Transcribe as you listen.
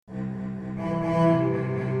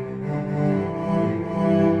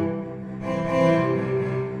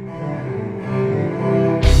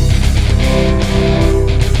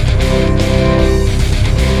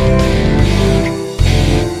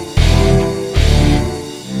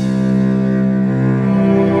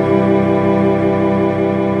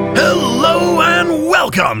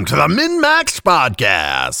Welcome to the Min-Max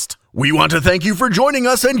Podcast. We want to thank you for joining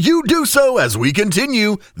us, and you do so as we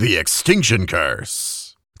continue the Extinction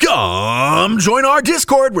Curse. Come join our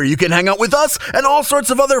Discord where you can hang out with us and all sorts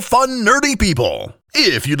of other fun, nerdy people.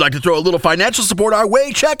 If you'd like to throw a little financial support our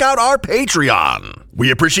way, check out our Patreon.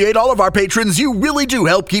 We appreciate all of our patrons. You really do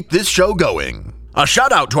help keep this show going. A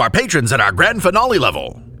shout out to our patrons at our grand finale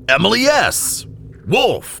level, Emily S.,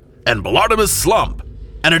 Wolf, and Ballardimus Slump.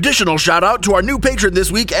 An additional shout out to our new patron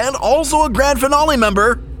this week and also a grand finale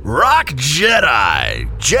member, Rock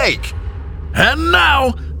Jedi, Jake. And now,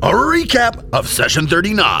 a recap of Session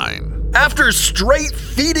 39. After straight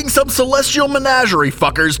feeding some celestial menagerie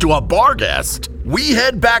fuckers to a bar guest, we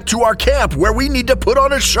head back to our camp where we need to put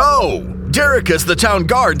on a show. Dericus, the town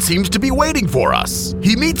guard, seems to be waiting for us.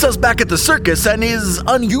 He meets us back at the circus and is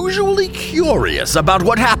unusually curious about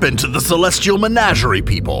what happened to the celestial menagerie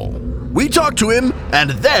people. We talk to him and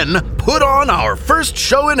then put on our first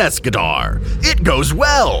show in Escadar. It goes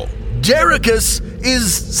well. Dericus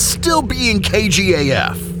is still being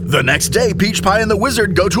KGAF. The next day, Peach Pie and the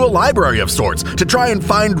Wizard go to a library of sorts to try and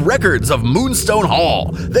find records of Moonstone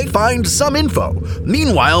Hall. They find some info.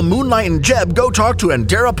 Meanwhile, Moonlight and Jeb go talk to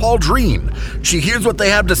Andera Pauldreen. She hears what they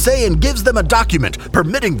have to say and gives them a document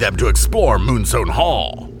permitting them to explore Moonstone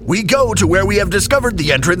Hall. We go to where we have discovered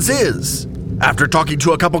the entrance is. After talking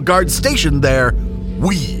to a couple guards stationed there,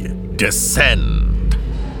 we descend.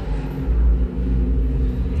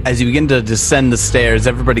 As you begin to descend the stairs,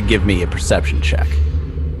 everybody give me a perception check.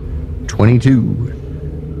 22.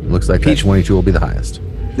 Looks like that 22 will be the highest.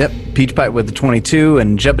 Yep, Peach Pie with the 22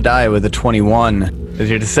 and Jebediah with the 21.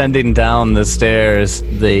 As you're descending down the stairs,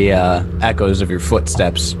 the echoes of your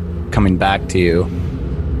footsteps coming back to you.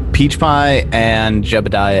 Peach Pie and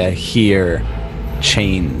Jebediah hear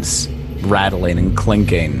chains rattling and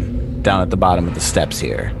clinking down at the bottom of the steps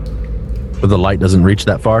here. But the light doesn't reach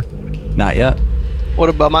that far? Not yet. What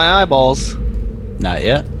about my eyeballs? Not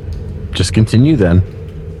yet. Just continue then.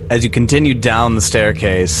 As you continue down the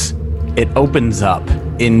staircase, it opens up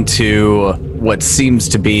into what seems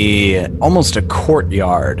to be almost a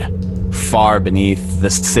courtyard far beneath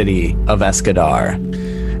the city of Escadar.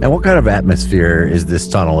 And what kind of atmosphere is this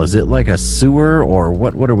tunnel? Is it like a sewer, or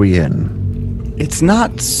what are we in? It's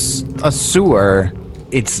not a sewer.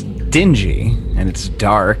 It's dingy, and it's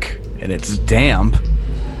dark, and it's damp.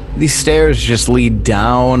 These stairs just lead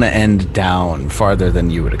down and down farther than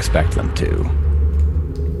you would expect them to.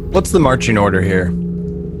 What's the marching order here?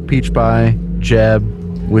 Peach Pie, Jeb,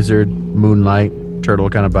 Wizard, Moonlight, Turtle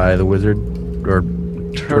kind of by the Wizard, or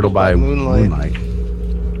Turtle by Moonlight.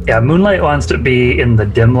 Yeah, Moonlight wants to be in the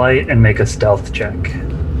dim light and make a stealth check.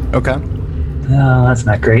 Okay. Oh, that's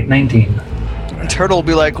not great. 19. Turtle will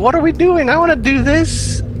be like, what are we doing? I want to do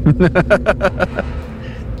this.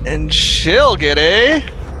 And she'll get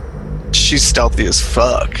she's stealthy as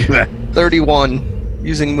fuck. 31,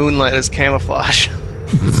 using Moonlight as camouflage.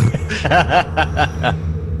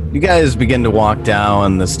 You guys begin to walk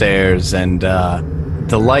down the stairs, and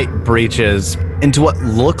the light breaches into what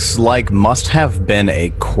looks like must have been a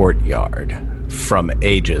courtyard from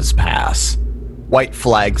ages past. White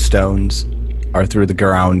flagstones are through the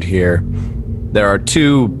ground here. There are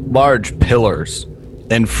two large pillars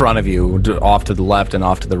in front of you, off to the left and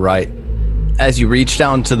off to the right. As you reach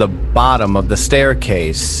down to the bottom of the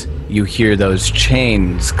staircase, you hear those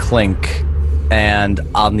chains clink. And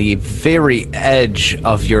on the very edge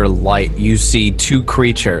of your light, you see two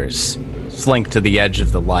creatures slink to the edge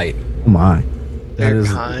of the light. Oh my. They're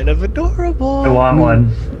kind of adorable. I want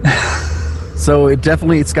one. So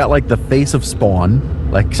it's got like the face of Spawn,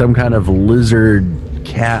 like some kind of lizard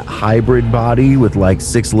cat hybrid body with like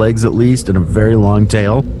 6 legs at least and a very long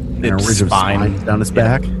tail and a ridge of spine down its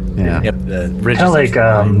back. Yeah. Yep. The ridge. Kind of like,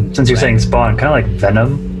 since you're saying Spawn, kind of like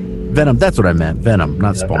Venom. Venom, that's what I meant. Venom,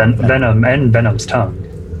 not Spawn. Venom and Venom's tongue.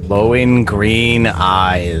 Glowing green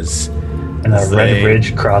eyes. And a red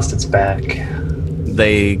ridge across its back.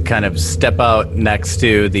 They kind of step out next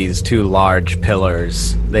to these two large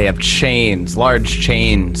pillars. They have chains, large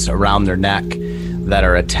chains around their neck that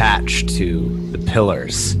are attached to the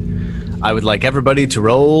pillars. I would like everybody to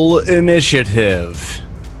roll initiative.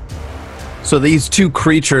 So these two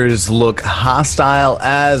creatures look hostile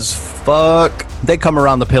as fuck. They come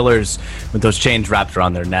around the pillars with those chains wrapped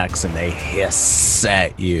around their necks and they hiss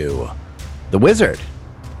at you. The Wizard,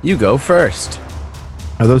 you go first.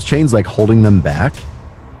 Are those chains like holding them back?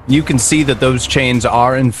 You can see that those chains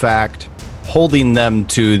are in fact holding them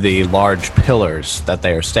to the large pillars that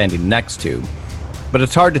they are standing next to. But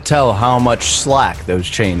it's hard to tell how much slack those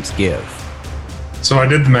chains give. So I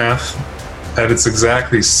did the math, and it's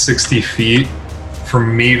exactly 60 feet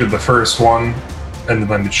from me to the first one, and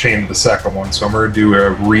then to chain the second one. So I'm going to do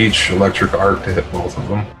a reach electric arc to hit both of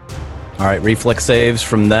them. All right, reflex saves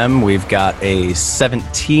from them. We've got a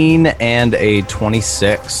 17 and a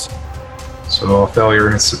 26. So a failure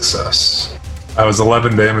and a success. I was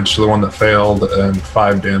 11 damage to the one that failed and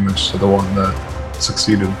 5 damage to the one that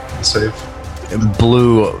succeeded the save.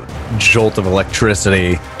 Blue jolt of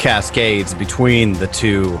electricity cascades between the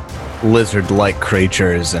two lizard-like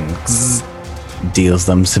creatures and deals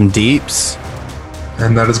them some deeps.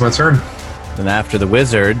 And that is my turn. Then after the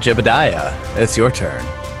wizard, Jebediah, it's your turn.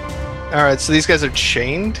 All right, so these guys are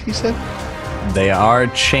chained, you said? They are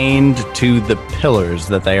chained to the pillars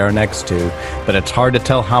that they are next to, but it's hard to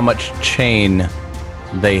tell how much chain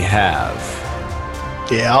they have.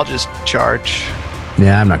 Yeah, I'll just charge.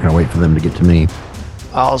 Yeah, I'm not going to wait for them to get to me.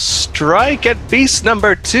 I'll strike at beast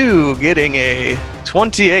number 2, getting a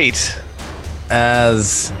 28.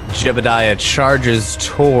 As Jebediah charges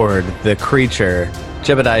toward the creature,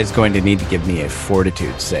 Jebediah is going to need to give me a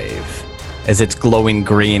fortitude save, as its glowing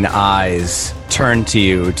green eyes turn to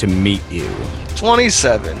you to meet you.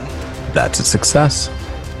 27. That's a success.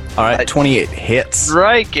 All right, 28 hits.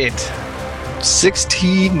 Strike it.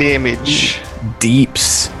 16 damage.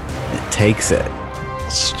 Deeps. It takes it.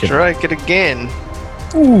 Strike it again.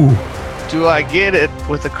 Ooh. Do I get it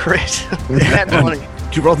with a crit? Nat 20.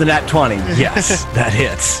 Did you roll the nat 20? Yes, that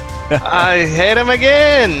hits. I hit him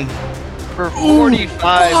again for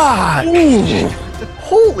 45. Ooh.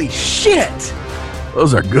 Holy shit!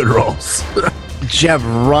 Those are good rolls. Jeb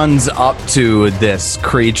runs up to this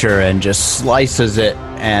creature and just slices it,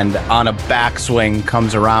 and on a backswing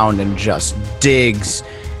comes around and just digs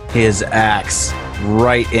his axe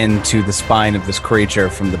right into the spine of this creature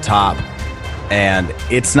from the top. And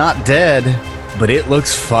it's not dead, but it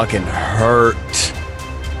looks fucking hurt.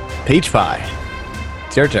 Peach Pie,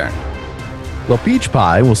 it's your turn. Well, Peach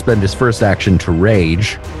Pie will spend his first action to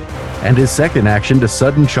rage, and his second action to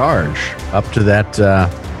sudden charge up to that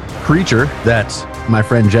creature that my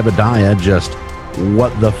friend Jebediah just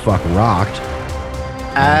what the fuck rocked.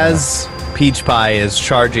 As Peach Pie is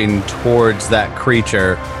charging towards that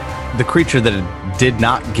creature, the creature that did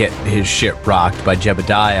not get his shit rocked by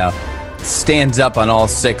Jebediah stands up on all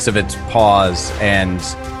 6 of its paws, and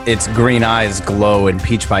its green eyes glow, and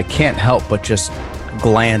Peach Pie can't help but just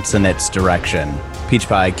glance in its direction. Peach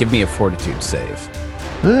Pie, give me a fortitude save.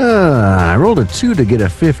 I rolled a 2 to get a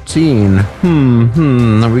 15.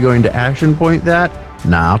 Are we going to action point that?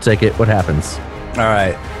 Nah, I'll take it. What happens? All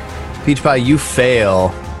right. Peach Pie, you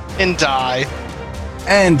fail. And die.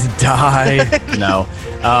 And die. No.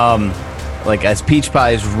 Like, as Peach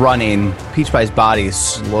Pie is running, Peach Pie's body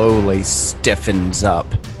slowly stiffens up,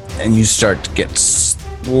 and you start to get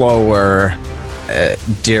slower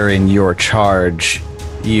during your charge.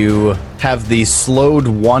 You have the slowed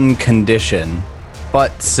 1 condition,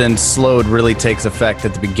 but since slowed really takes effect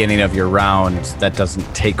at the beginning of your round, that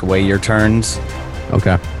doesn't take away your turns.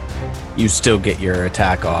 Okay. You still get your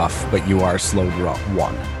attack off, but you are slowed 1.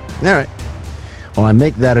 All right. Well, I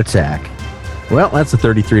make that attack. Well, that's a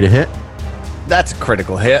 33 to hit. That's a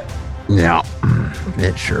critical hit. Yeah,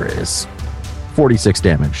 it sure is. 46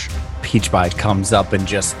 damage. Peach Pie comes up and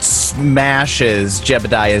just smashes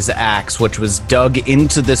Jebediah's axe, which was dug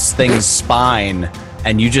into this thing's spine,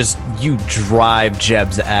 and you drive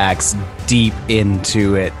Jeb's axe deep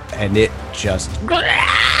into it, and it just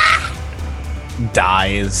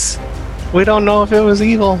dies. We don't know if it was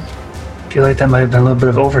evil. I feel like that might have been a little bit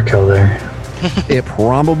of overkill there. It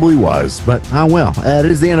probably was, but oh well. It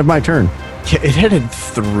is the end of my turn. It had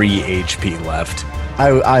 3 HP left.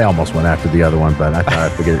 I almost went after the other one, but I thought I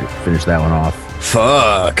figured finish that one off.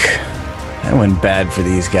 Fuck. That went bad for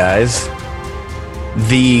these guys.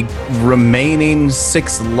 The remaining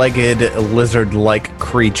 6-legged lizard-like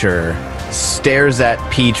creature stares at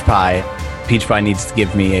Peach Pie. Peach Pie needs to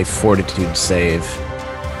give me a fortitude save.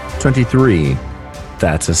 23.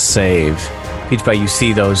 That's a save. Peach Pie, you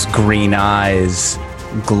see those green eyes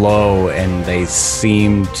glow, and they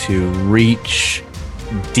seem to reach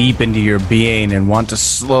deep into your being and want to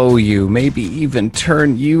slow you, maybe even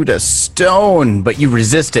turn you to stone, but you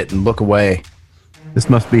resist it and look away. This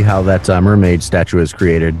must be how that mermaid statue is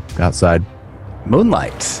created outside.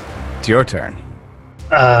 Moonlight, it's your turn.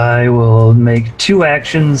 I will make 2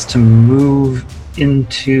 actions to move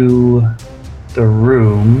into the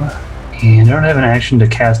room, and I don't have an action to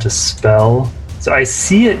cast a spell. So I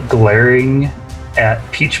see it glaring at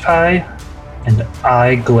Peach Pie, and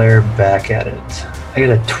I glare back at it. I get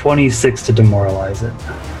a 26 to demoralize it.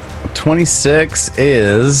 26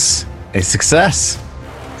 is a success.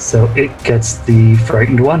 So it gets the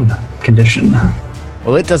frightened 1 condition.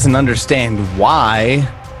 Well, it doesn't understand why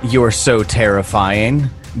you're so terrifying,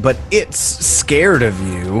 but it's scared of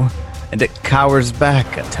you, and it cowers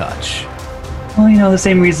back a touch. Well, the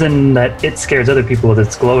same reason that it scares other people with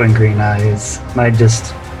its glowing green eyes. My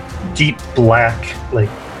just deep black,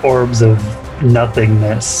 orbs of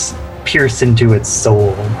nothingness pierce into its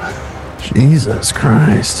soul. Jesus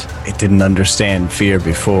Christ. It didn't understand fear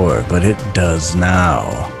before, but it does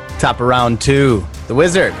now. Top of round 2, the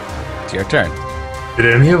wizard. It's your turn. Did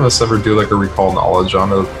any of us ever do a recall knowledge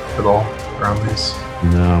on it at all around these?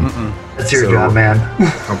 No. That's your So- job, man.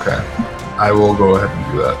 Okay. I will go ahead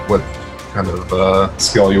and do that. What kind of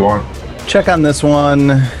skill you want? Check on this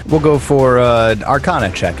one. We'll go for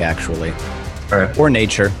Arcana check, actually. Alright. Or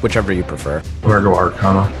Nature, whichever you prefer. I'm going to go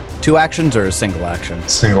Arcana. 2 actions or a single action?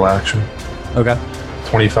 Single action. Okay.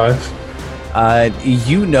 25.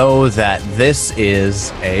 You know that this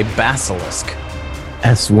is a basilisk.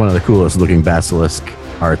 That's one of the coolest looking basilisk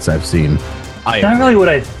arts I've seen. Not really what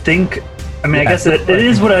I think. I mean, I guess it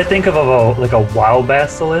is what I think of a wild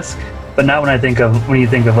basilisk, but not when you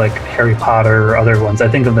think of Harry Potter or other ones. I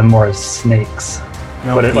think of them more as snakes.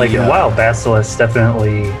 No, But wild basilisks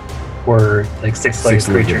definitely were six-legged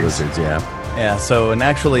Six-legged creatures. lizards, yeah. Yeah, so and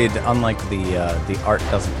actually, unlike the art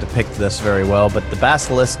doesn't depict this very well, but the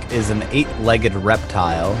basilisk is an 8-legged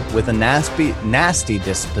reptile with a nasty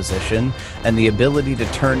disposition and the ability to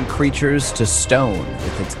turn creatures to stone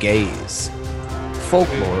with its gaze.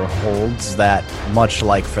 Folklore holds that, much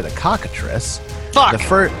like for the cockatrice,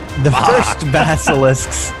 the first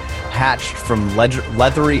basilisks hatched from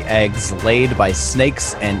leathery eggs laid by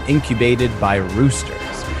snakes and incubated by roosters.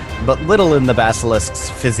 But little in the basilisk's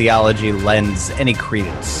physiology lends any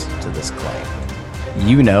credence to this claim.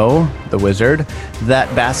 You know, the wizard,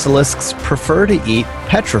 that basilisks prefer to eat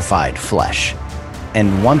petrified flesh.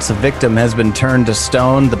 And once a victim has been turned to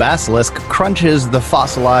stone, the basilisk crunches the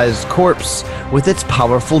fossilized corpse with its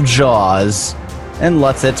powerful jaws and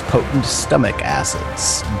lets its potent stomach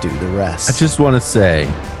acids do the rest. I just want to say,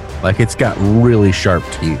 it's got really sharp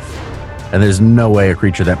teeth. And there's no way a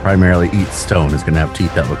creature that primarily eats stone is going to have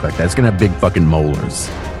teeth that look like that. It's going to have big fucking molars.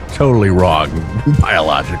 Totally wrong,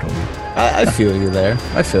 biologically. I feel you there.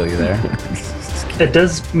 It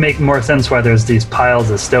does make more sense why there's these piles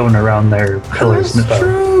of stone around their pillars. That's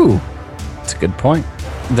true. It's a good point.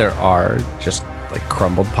 There are just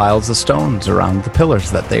crumbled piles of stones around the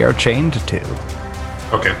pillars that they are chained to.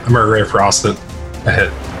 Okay, I'm going to Ray of Frost it. A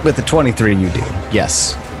hit. With the 23 you do,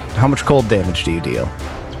 yes. How much cold damage do you deal?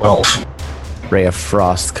 12. Ray of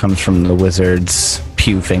Frost comes from the wizard's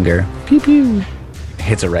pew finger. Pew pew.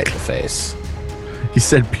 Hits it right in the face. He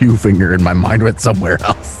said pew finger and my mind went somewhere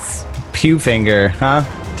else. Pew finger, huh?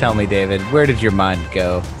 Tell me, David, where did your mind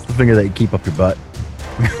go? It's the finger that you keep up your butt.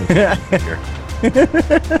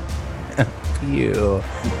 Pew.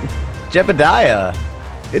 Jebediah,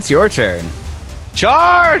 it's your turn.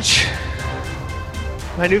 Charge!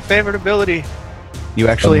 My new favorite ability. You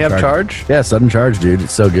actually Sudden have charge? Yeah, sudden charge, dude.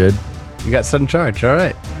 It's so good. You got sudden charge, all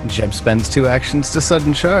right. Jeb spends 2 actions to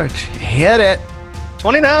sudden charge. Hit it.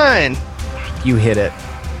 29. You hit it.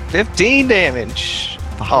 15 damage.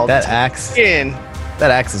 Oh, That axe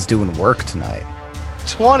is doing work tonight.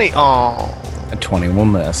 20. Oh. A 20 will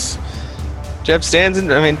miss. Turtle stands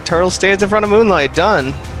in front of Moonlight.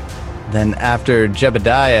 Done. Then after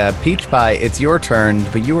Jebediah, Peach Pie, it's your turn,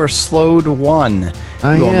 but you are slowed 1. You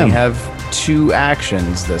only have 2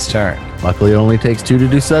 actions this turn. Luckily, it only takes 2 to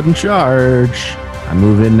do sudden charge. I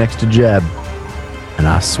move in next to Jeb, and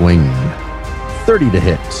I swing. 30 to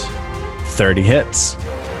hit. 30 hits.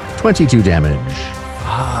 22 damage.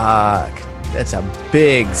 Fuck. That's a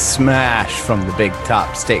big smash from the big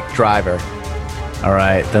top stake driver. All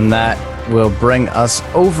right, then that will bring us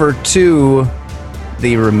over to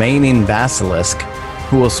the remaining basilisk,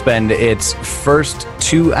 who will spend its first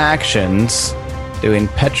 2 actions doing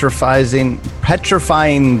petrifying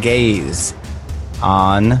gaze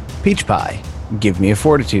on Peach Pie. Give me a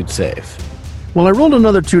fortitude save. Well, I rolled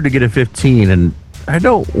another 2 to get a 15, and I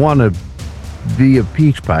don't want to be a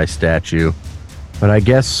Peach Pie statue, but I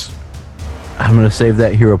guess I'm going to save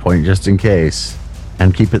that hero point just in case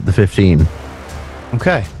and keep it the 15.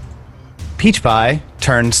 Okay. Peach Pie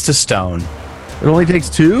turns to stone. It only takes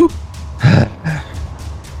 2?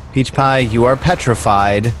 Peach Pie, you are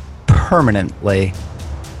petrified permanently.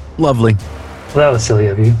 Lovely. Well, that was silly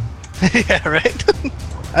of you. Yeah, right?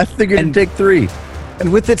 I figured it'd take 3.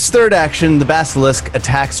 And with its third action, the basilisk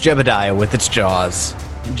attacks Jebediah with its jaws.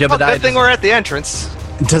 Jebediah, Good thing we're at the entrance.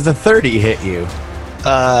 does a 30 hit you?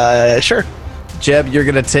 Sure. Jeb, you're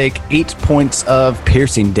going to take 8 points of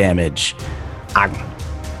piercing damage. Nom,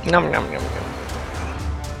 nom, nom, nom.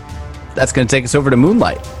 That's going to take us over to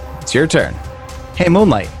Moonlight. It's your turn. Hey,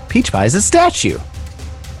 Moonlight, Peach Pie is a statue.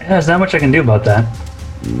 Yeah, there's not much I can do about that.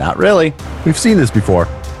 Not really. We've seen this before.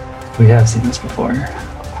 We have seen this before.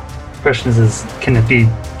 The question is can it be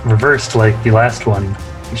reversed like the last one,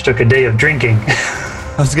 which took a day of drinking?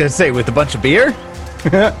 I was going to say, with a bunch of beer?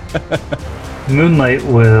 Moonlight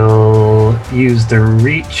will use the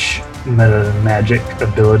Reach meta magic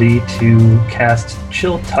ability to cast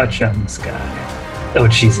Chill Touch on this guy. Oh,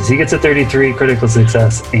 Jesus. He gets a 33 critical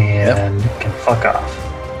success and can fuck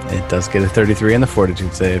off. It does get a 33 in the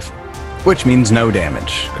Fortitude save, which means no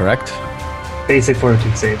damage, correct? Basic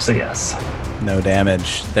Fortitude save, so yes. No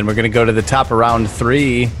damage. Then we're going to go to the top of round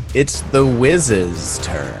 3. It's the Wiz's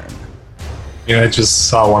turn. Yeah, I just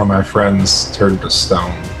saw one of my friends turn to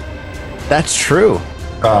stone. That's true.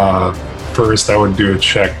 First, I would do a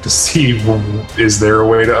check to see is there a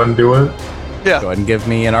way to undo it. Yeah. Go ahead and give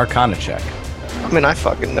me an Arcana check. I mean, I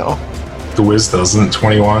fucking know. The Wiz doesn't.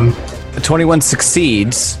 21. The 21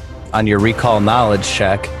 succeeds on your recall knowledge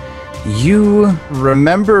check. You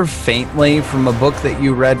remember faintly from a book that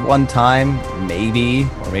you read one time, maybe,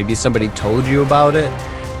 or maybe somebody told you about it,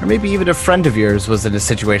 or maybe even a friend of yours was in a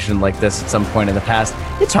situation like this at some point in the past.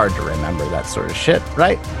 It's hard to remember that sort of shit,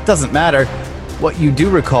 right? Doesn't matter. What you do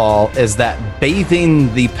recall is that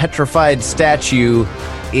bathing the petrified statue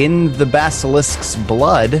in the basilisk's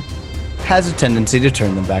blood has a tendency to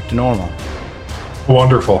turn them back to normal.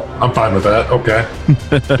 Wonderful. I'm fine with that. Okay.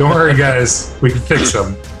 Don't worry, guys. We can fix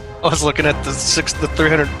them. I was looking at the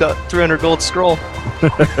 300 gold scroll.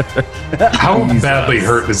 How badly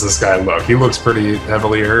hurt does this guy look? He looks pretty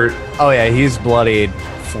heavily hurt. Oh yeah, he's bloodied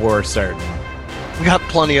for certain. We got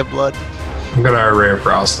plenty of blood. I'm going to Array of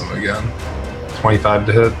Frost him again. 25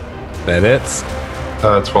 to hit. That hits.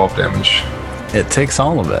 12 damage. It takes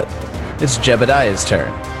all of it. It's Jebediah's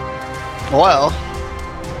turn. Well,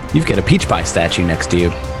 You've got a Peach Pie statue next to you.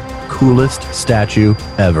 Coolest statue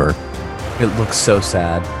ever. It looks so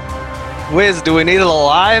sad. Wiz, do we need it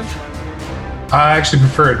alive? I actually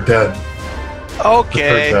prefer it dead.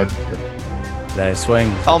 Okay. Prefer it dead. Did I swing?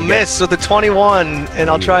 I'll miss with the 21, and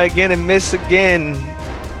I'll try again and miss again.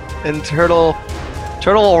 And Turtle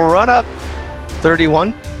will run up.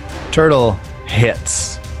 31. Turtle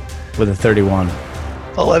hits with a 31.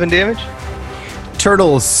 11 damage.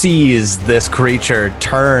 Turtle sees this creature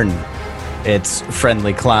turn its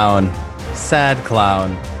friendly clown, sad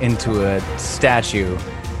clown, into a statue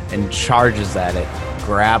and charges at it,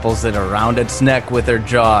 grapples it around its neck with her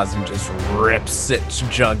jaws and just rips its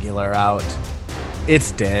jugular out.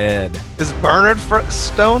 It's dead. Is Bernard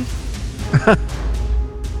stone?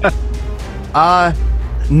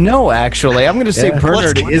 No, actually. I'm going to say Yeah.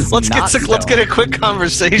 Bernard is let's not get a quick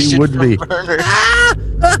conversation He would from be. Bernard.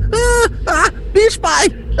 Peach Pie!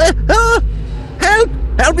 Help!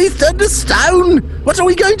 Help me turn to stone! What are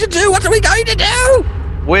we going to do? What are we going to do?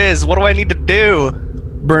 Wiz, what do I need to do?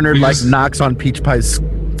 Bernard We like just- knocks on Peach Pie's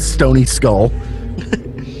stony skull.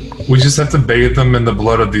 We just have to bathe them in the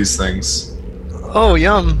blood of these things. Oh,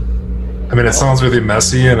 yum. I mean, it sounds really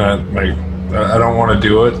messy, and I don't want to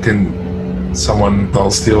do it. Can someone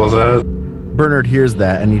else deal with that? Bernard hears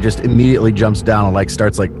that and he just immediately jumps down and like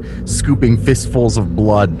starts like scooping fistfuls of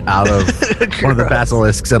blood out of one of the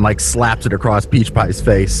basilisks and like slaps it across Peach Pie's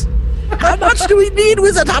face. How much do we need,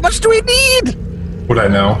 Wizard? How much do we need? Would I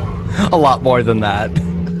know? A lot more than that.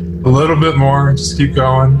 A little bit more. Just keep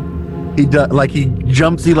going. He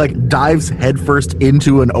dives headfirst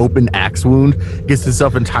into an open axe wound, gets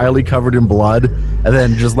himself entirely covered in blood, and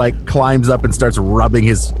then just like climbs up and starts rubbing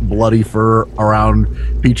his bloody fur around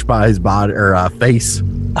Peach Pie's body or face.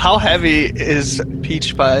 How heavy is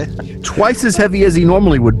Peach Pie? Twice as heavy as he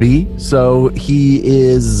normally would be, so he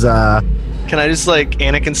is Can I just like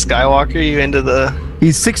Anakin Skywalker you into the...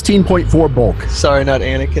 he's 16.4 bulk. Sorry, not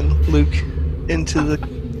Anakin. Luke into the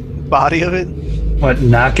body of it? What,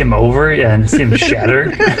 knock him over and see him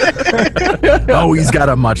shatter? Oh, he's got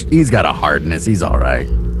a hardness. He's all right.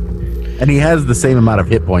 And he has the same amount of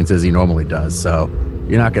hit points as he normally does, so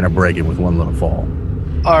you're not going to break him with one little fall.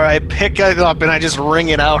 All right, pick it up and I just ring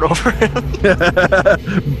it out over him.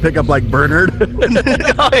 Pick up like Bernard.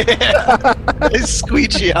 Oh, yeah. I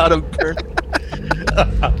squeegee out of Bernard.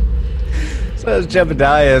 So as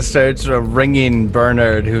Jebediah starts wringing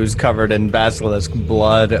Bernard, who's covered in basilisk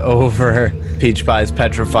blood, over Peach Pie's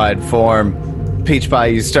petrified form, Peach Pie,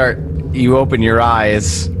 you open your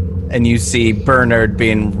eyes and you see Bernard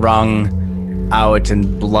being wrung out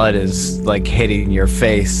and blood is like hitting your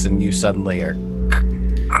face and you suddenly are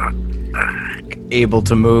able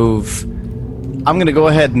to move. I'm going to go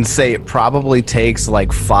ahead and say it probably takes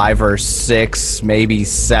like 5 or 6, maybe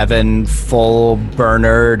 7 full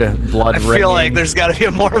Bernard blood I feel like there's got to be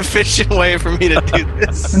a more efficient way for me to do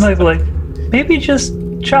this. And like, maybe just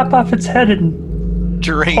chop off its head and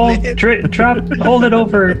Drain hold, it. hold it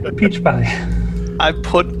over Peach Pie. I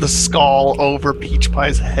put the skull over Peach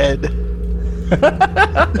Pie's head.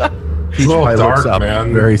 Peach little Pie dark, looks up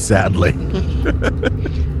man. very sadly.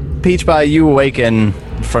 Peach Pie, you awaken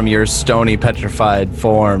from your stony petrified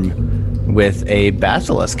form with a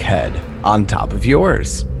basilisk head on top of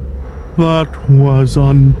yours. That was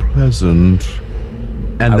unpleasant.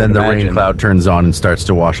 And I then would the rain imagine. cloud turns on and starts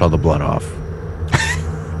to wash all the blood off.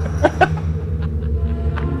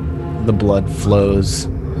 The blood flows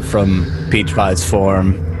from Peach Pie's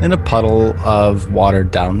form in a puddle of watered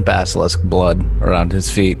down basilisk blood around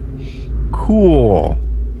his feet. Cool.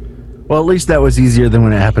 Well, at least that was easier than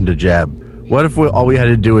when it happened to Jab. What if all we had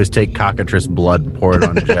to do is take cockatrice blood and pour it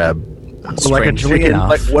on Jab? Or like a Strangely chicken. enough.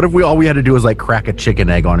 Like, what if all we had to do was like crack a chicken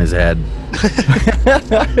egg on his head?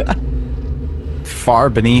 Far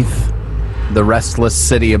beneath the restless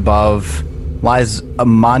city above lies a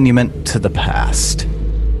monument to the past.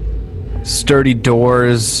 Sturdy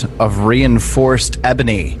doors of reinforced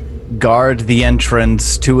ebony guard the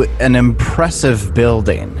entrance to an impressive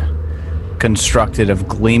building constructed of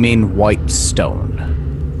gleaming white stone.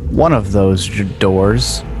 One of those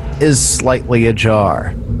doors is slightly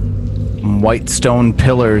ajar. White stone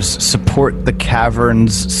pillars support the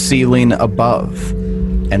cavern's ceiling above,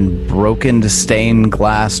 and broken stained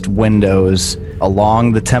glass windows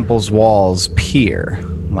along the temple's walls peer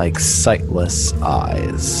like sightless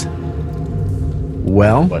eyes.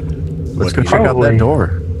 Well, let's go check out Probably. that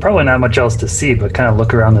door. Probably not much else to see, but kind of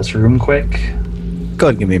look around this room quick. Go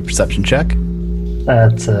ahead and give me a perception check.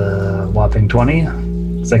 That's a whopping 20,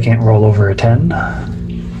 because I can't roll over a 10.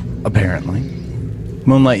 Apparently.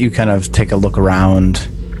 Moonlight, you kind of take a look around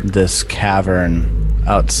this cavern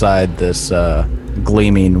outside this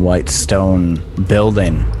gleaming white stone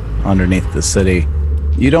building underneath the city.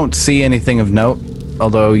 You don't see anything of note,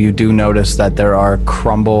 although you do notice that there are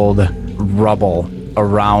crumbled rubble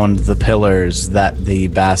around the pillars that the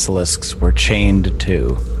basilisks were chained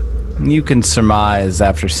to. You can surmise,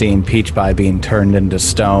 after seeing Peach Pie being turned into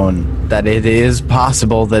stone, that it is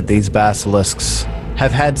possible that these basilisks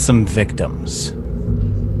have had some victims.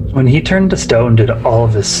 When he turned to stone, did all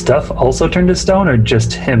of his stuff also turn to stone, or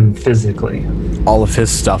just him physically? All of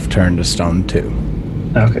his stuff turned to stone too.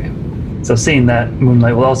 Okay. So seeing that,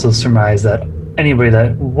 Moonlight will also surmise that anybody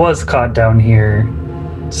that was caught down here,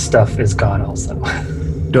 stuff is gone also.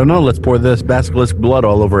 Don't know. Let's pour this basilisk blood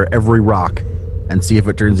all over every rock and see if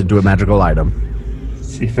it turns into a magical item.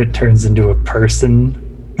 See if it turns into a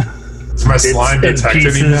person. Does my slime It's detect any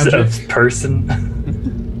pieces magic? of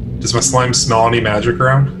person. Does my slime smell any magic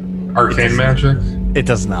around? Arcane magic? It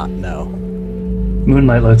does not, no.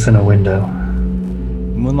 Moonlight looks in a window.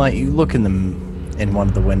 Moonlight, you look in one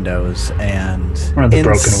of the windows, and One of the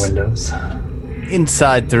broken windows.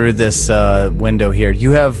 inside through this window here,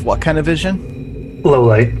 you have what kind of vision? Low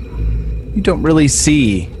light. You don't really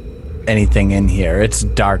see anything in here. It's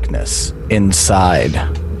darkness inside.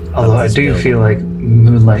 Although I this do building. feel like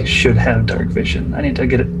Moonlight should have dark vision. I need to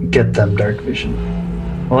get them dark vision.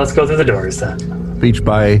 Well, let's go through the doors then. Peach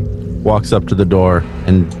Pie walks up to the door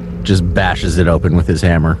and just bashes it open with his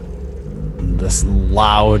hammer. This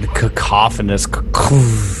loud, cacophonous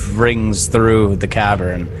rings through the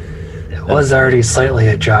cavern. It was already slightly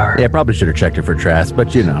ajar. Yeah, probably should have checked it for traps,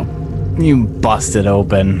 but you know. You bust it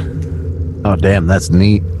open. Oh, damn, that's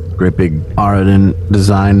neat. Great big Aradin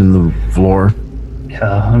design in the floor.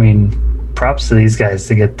 Yeah, I mean, props to these guys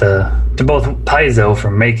to both Paizo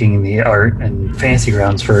for making the art and Fancy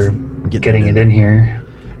Grounds for getting it in here.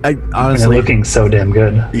 I And honestly, looking so damn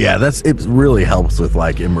good. yeah, it really helps with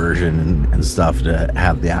like immersion and stuff to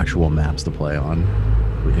have the actual maps to play on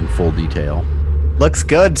in full detail. Looks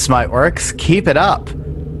good, Smiteworks. Keep it up.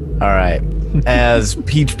 All right. As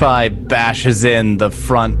Peach Pie bashes in the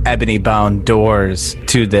front ebony-bound doors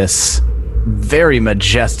to this very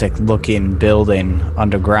majestic-looking building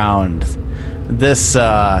underground, this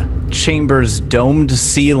chamber's domed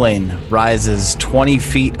ceiling rises 20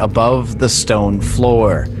 feet above the stone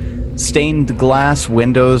floor. Stained glass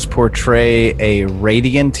windows portray a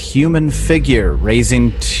radiant human figure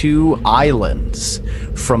raising 2 islands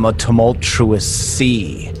from a tumultuous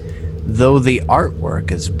sea. Though the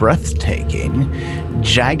artwork is breathtaking,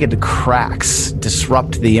 jagged cracks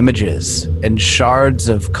disrupt the images, and shards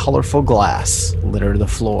of colorful glass litter the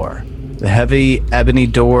floor. The heavy ebony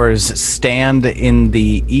doors stand in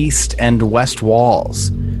the east and west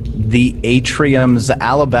walls. The atrium's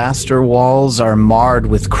alabaster walls are marred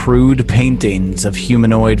with crude paintings of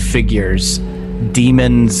humanoid figures,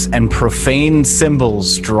 demons, and profane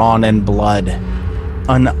symbols drawn in blood.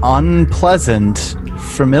 An unpleasant,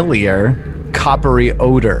 familiar, coppery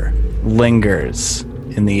odor lingers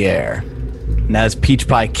in the air. And as Peach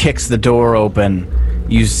Pie kicks the door open,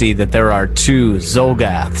 you see that there are 2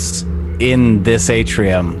 Zolgaths in this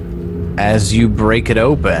atrium. As you break it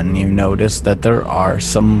open, you notice that there are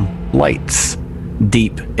some lights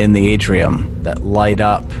deep in the atrium that light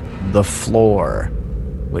up the floor,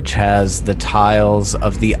 which has the tiles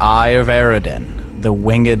of the Eye of Eredin, the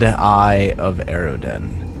winged Eye of Eredin.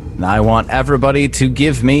 And I want everybody to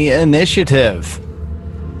give me initiative.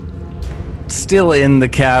 Still in the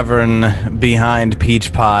cavern behind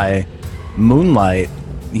Peach Pie, Moonlight,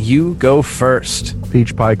 you go first.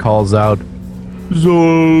 Peach Pie calls out,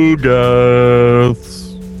 Zolgaths.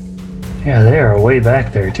 Yeah, they are way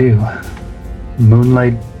back there, too.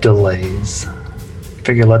 Moonlight delays.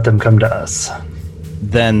 Figure let them come to us.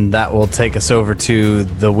 Then that will take us over to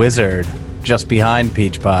the wizard, just behind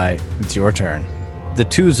Peach Pie. It's your turn. The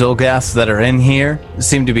 2 Zolgaths that are in here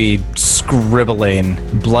seem to be scribbling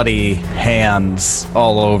bloody hands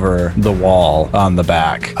all over the wall on the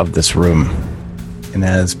back of this room. And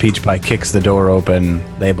as Peach Pie kicks the door open,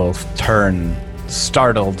 they both turn,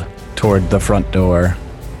 startled, toward the front door.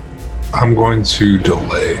 I'm going to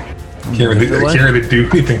delay. I can't really do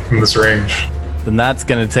anything from this range. Then that's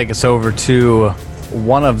going to take us over to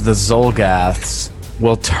one of the Zolgaths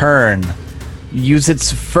will turn, use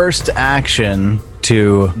its first action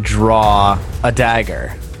to draw a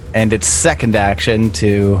dagger, and its second action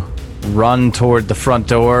to run toward the front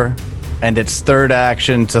door, and its third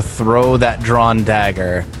action to throw that drawn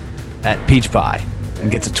dagger at Peach Pie,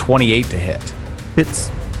 and gets a 28 to hit.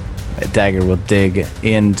 Hits. That dagger will dig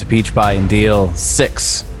into Peach Pie and deal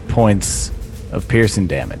 6 points of piercing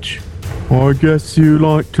damage. I guess you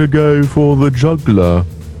like to go for the juggler.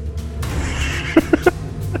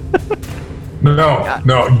 No,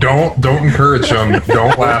 don't encourage him.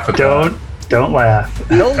 Don't laugh at that. Don't laugh.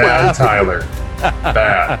 Don't Bad laugh. Tyler.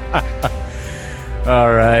 Bad.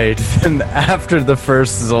 All right. And after the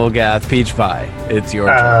first Zolgath, Peach Pie, it's your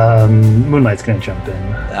turn. Moonlight's gonna jump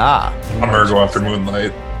in. Ah. I'm gonna go after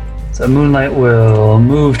Moonlight. So Moonlight will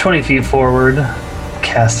move 20 feet forward,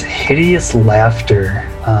 cast Hideous Laughter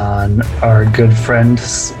on our good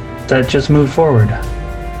friends that just moved forward.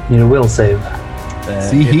 Need a will save.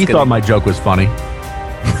 See, he thought my joke was funny.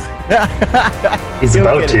 He's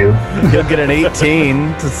about to. He'll get an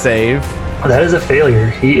 18 to save. That is a failure.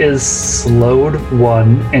 He is slowed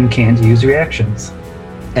 1 and can't use reactions.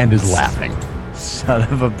 And is laughing. Son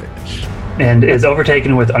of a bitch. And is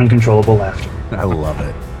overtaken with uncontrollable laughter. I love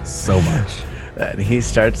it so much. And he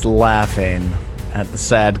starts laughing at the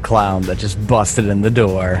sad clown that just busted in the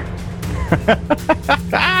door.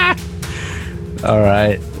 All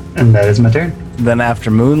right. And that is my turn. Then after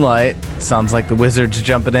Moonlight, sounds like the wizard's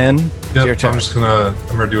jumping in. It's your Yep, turn. I'm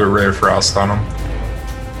gonna do a Ray of Frost on him.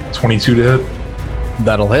 22 to hit,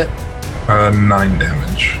 That'll hit. 9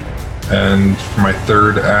 damage. And for my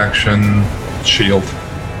third action, shield.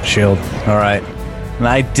 Shield. All right. And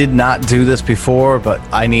I did not do this before, but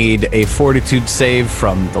I need a fortitude save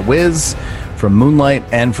from the Wiz, from Moonlight,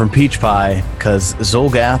 and from Peach Pie, because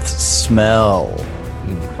Zolgaths smell.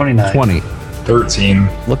 29. 20. 13.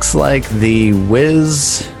 Looks like the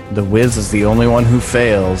Wiz is the only one who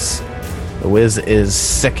fails. The Wiz is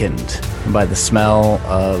sickened by the smell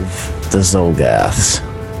of the Zolgaths.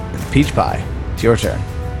 Peach Pie, it's your turn.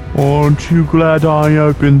 Aren't you glad I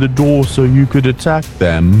opened the door so you could attack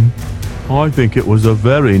them? I think it was a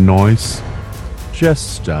very nice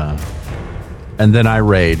gesture. And then I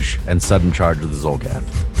rage and sudden charge of the Zolgath.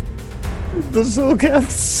 The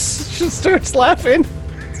Zolgath just starts laughing.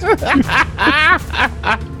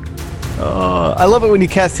 I love it when you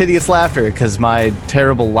cast Hideous Laughter, because my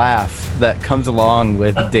terrible laugh that comes along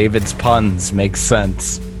with David's puns makes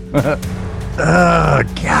sense. God,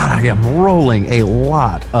 I am rolling a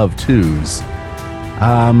lot of 2s.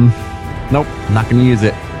 Nope, not going to use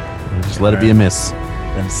it. I'll just let it be a miss.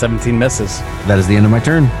 Then 17 misses. That is the end of my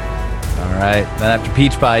turn. All right. Then after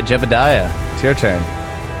Peach Pie, Jebediah, it's your turn.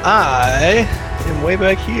 I am way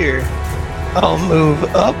back here. I'll move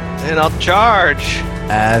up and I'll charge.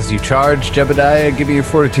 As you charge, Jebediah, give me your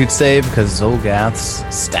fortitude save, because Zolgath's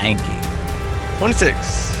stanky. 26.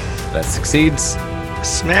 That succeeds.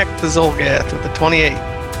 Smack the Zolgath with a 28.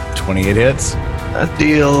 28 hits. I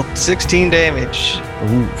deal 16 damage.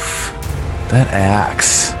 Oof. That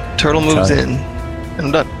axe. Turtle moves in.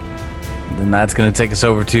 I'm done. Then that's going to take us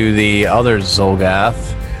over to the other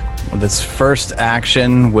Zolgath. With its first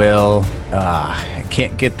action will... it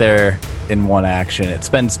can't get there in one action. It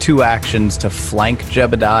spends 2 actions to flank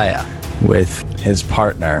Jebediah with his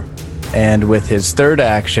partner. And with his third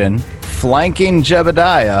action, flanking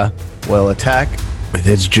Jebediah will attack with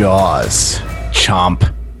its jaws.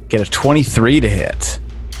 Chomp. Get a 23 to hit.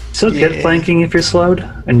 So get flanking if you're slowed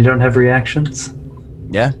and you don't have reactions?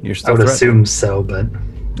 Yeah, you're I still would threatening. assume so, but...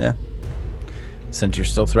 Yeah. Since you're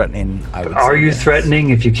still threatening, I would Are say you yes. threatening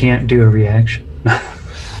if you can't do a reaction?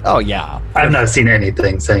 Oh, yeah. I've not seen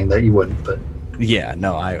anything saying that you wouldn't, but... Yeah,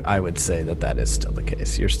 no, I would say that is still the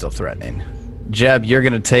case. You're still threatening. Jeb, you're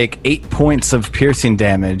going to take 8 points of piercing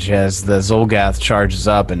damage as the Zolgath charges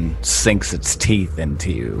up and sinks its teeth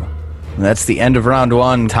into you. And that's the end of round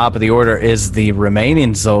 1. Top of the order is the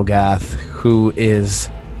remaining Zolgath, who is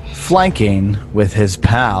flanking with his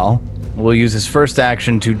pal. Will use his first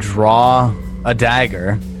action to draw a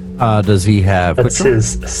dagger. Does he have... That's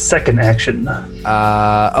his second action.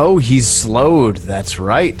 He's slowed. That's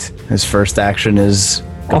right. His first action is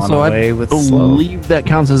gone Also, away I with slow. believe that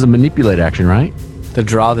counts as a manipulate action, right? To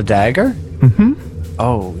draw the dagger? Mm-hmm.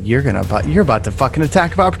 Oh, you're about to fucking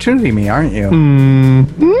attack of opportunity me, aren't you?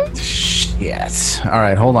 Mm-hmm. Shit. All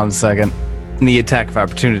right, hold on a second. The attack of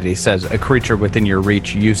opportunity says a creature within your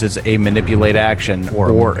reach uses a manipulate action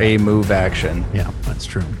or a move action. Yeah, that's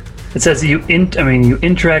true. It says you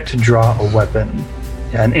interact to draw a weapon.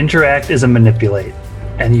 Yeah, an interact is a manipulate.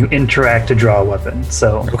 And you interact to draw a weapon,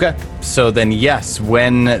 so... Okay. So then, yes,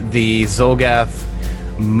 when the Zolgath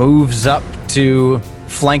moves up to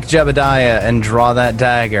flank Jebediah and draw that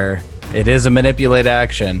dagger, it is a manipulate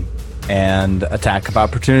action. And attack of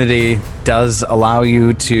opportunity does allow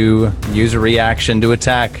you to use a reaction to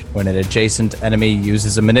attack when an adjacent enemy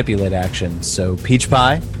uses a manipulate action. So, Peach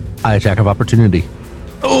Pie. Attack of opportunity.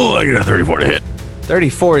 Oh, I get a 34 to hit.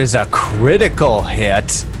 34 is a critical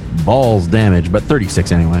hit. Balls damage, but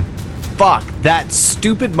 36 anyway. Fuck, that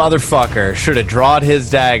stupid motherfucker should have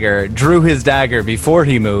drew his dagger before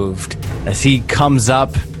he moved. As he comes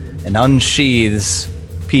up and unsheathes,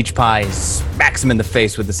 Peach Pie smacks him in the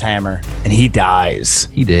face with his hammer, and he dies.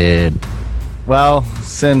 He did. Well,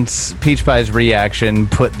 since Peach Pie's reaction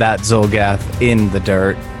put that Zolgath in the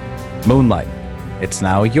dirt, Moonlight, it's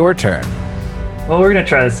now your turn. Well, we're going to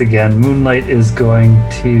try this again. Moonlight is going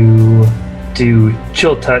to do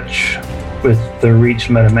Chill Touch with the Reach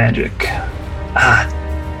Meta Magic.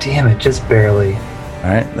 Damn it, just barely. All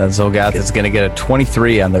right, that Zolgath is going to get a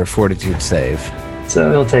 23 on their Fortitude save.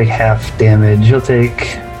 So he'll take half damage. He'll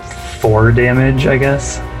take 4 damage, I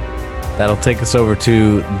guess. That'll take us over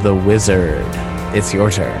to the Wizard. It's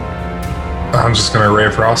your turn. I'm just gonna Ray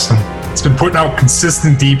of Frost him. It's been putting out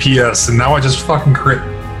consistent DPS, and now I just fucking crit.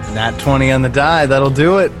 Nat 20 on the die, that'll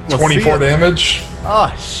do it. We'll 24 see it. damage.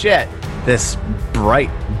 Oh, shit. This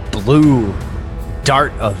bright blue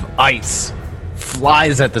dart of ice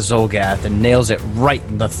flies at the Zolgath and nails it right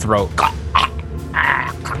in the throat.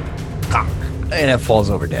 And it falls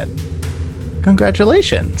over dead.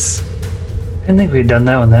 Congratulations. I didn't think we'd done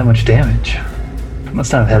that one that much damage.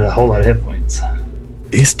 Must not have had a whole lot of hit points.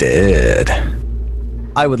 He's dead.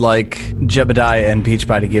 I would like Jebediah and Peach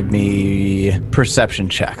Pie to give me perception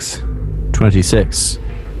checks. 26.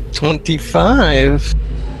 25.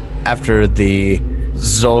 After the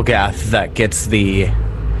Zolgath that gets the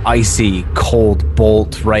icy cold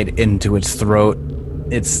bolt right into its throat,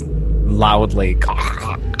 it's loudly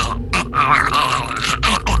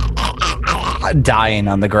dying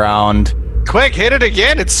on the ground. Quick, hit it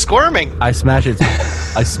again. It's squirming. I smash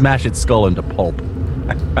its skull into pulp.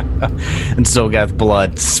 And Zolgath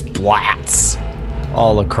blood splats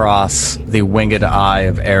all across the winged eye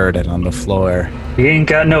of Eridan on the floor. He ain't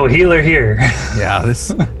got no healer here. Yeah,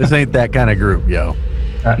 this ain't that kind of group, yo.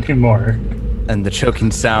 Not anymore. And the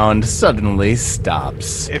choking sound suddenly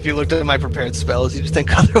stops. If you looked at my prepared spells, you'd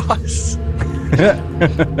think otherwise.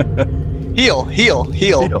 Heal.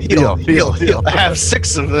 I have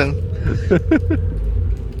 6 of them.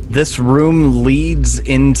 This room leads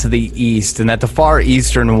into the east, and at the far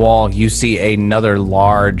eastern wall, you see another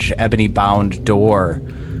large ebony-bound door.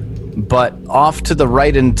 But off to the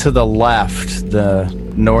right and to the left, the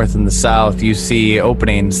north and the south, you see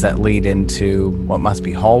openings that lead into what must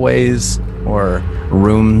be hallways or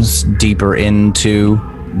rooms deeper into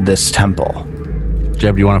this temple.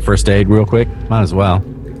 Jeb, do you want a first aid real quick? Might as well.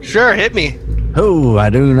 Sure, hit me. Oh, I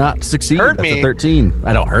do not succeed. Hurt That's me. a 13.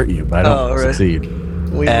 I don't hurt you, but I don't right. succeed.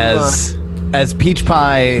 We As Peach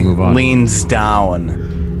Pie Move on. leans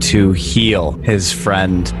down to heal his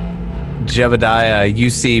friend, Jebediah, you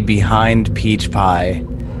see behind Peach Pie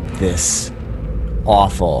this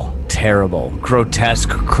awful, terrible, grotesque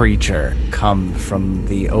creature come from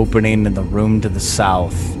the opening in the room to the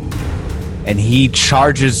south. And he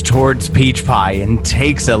charges towards Peach Pie and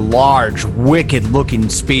takes a large, wicked-looking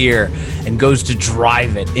spear and goes to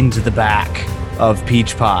drive it into the back of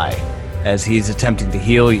Peach Pie as he's attempting to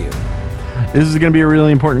heal you. This is going to be a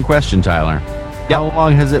really important question, Tyler. How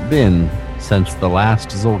long has it been since the last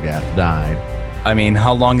Zolgath died? I mean,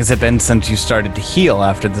 how long has it been since you started to heal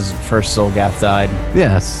after this first Zolgath died?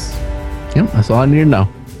 Yes. Yep, that's all I need to know.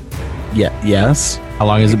 Yes? How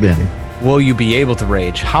long has it been? Will you be able to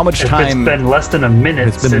rage? How much If time... it's been less than a minute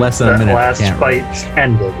It's been since less than a that minute, last can't fight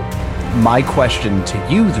ended. My question to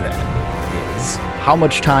you then is, how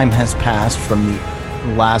much time has passed from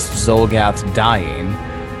the last Zolgath dying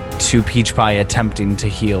to Peach Pie attempting to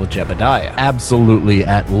heal Jebediah? Absolutely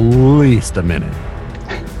at least a minute.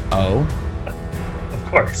 Oh? Of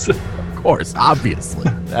course. Of course, obviously.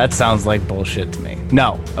 That sounds like bullshit to me.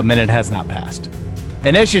 No, a minute has not passed.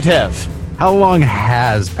 Initiative! How long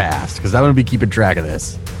has passed? Because I'm going to be keeping track of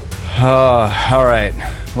this. All right,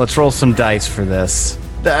 let's roll some dice for this.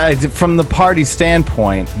 From the party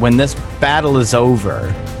standpoint, when this battle is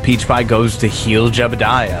over, Peach Pie goes to heal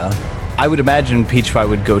Jebediah. I would imagine Peach Pie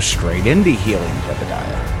would go straight into healing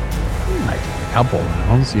Jebediah. Might take a couple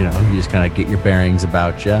rounds, you just kind of get your bearings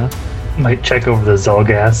about you. Might check over the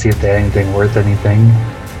Zolgath, see if they had anything worth anything.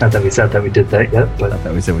 Not that we said that we did that yet, but Not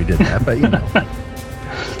that we said we did that, but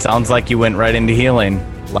Sounds like you went right into healing.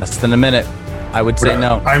 Less than a minute. I would say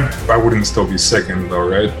no. I wouldn't still be sickened, though,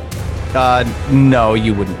 right? No,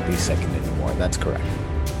 you wouldn't be sickened anymore. That's correct.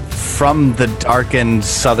 From the darkened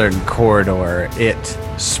southern corridor, it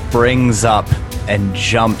springs up and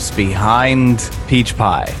jumps behind Peach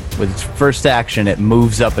Pie. With its first action, it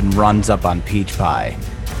moves up and runs up on Peach Pie.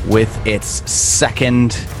 With its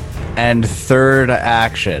second and third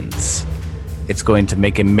actions, it's going to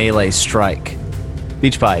make a melee strike.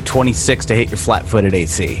 Peach Pie, 26 to hit your flat-footed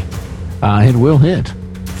AC. it will hit.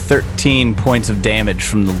 13 points of damage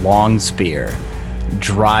from the long spear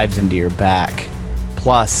drives into your back,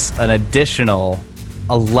 plus an additional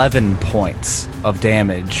 11 points of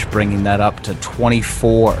damage, bringing that up to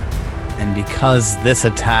 24. And because this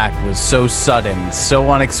attack was so sudden, so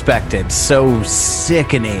unexpected, so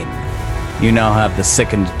sickening, you now have the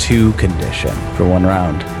Sickened 2 condition for 1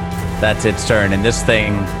 round. That's its turn, and this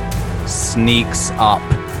thing sneaks up,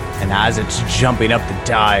 and as it's jumping up the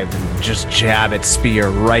dive and just jab its spear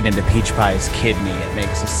right into Peach Pie's kidney, it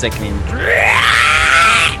makes a sickening...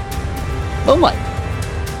 Moonlight,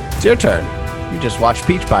 it's your turn. You just watched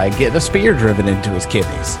Peach Pie get a spear driven into his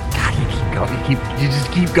kidneys. God, you keep going. You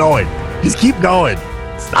just keep going. Just keep going.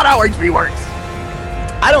 It's not how HP works.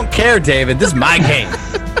 I don't care, David. This is my game.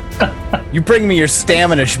 You bring me your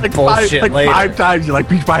stamina bullshit later. 5 times you're like,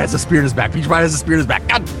 Peach Pie has a spear in his back. Peach Pie has a spear in his back.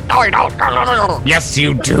 God, no, I don't. No. Yes,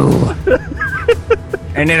 you do.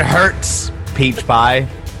 And it hurts, Peach Pie.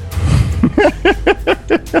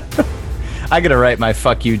 I gotta write my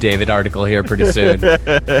 "fuck you, David" article here pretty soon.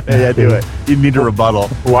 Yeah, do it. You need a rebuttal.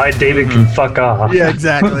 why David can fuck off. Yeah,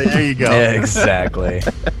 exactly. There you go. Yeah, exactly.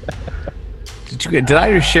 Did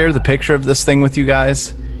I share the picture of this thing with you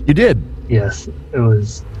guys? You did. Yes, it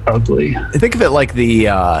was ugly. Think of it like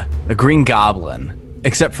the Green Goblin,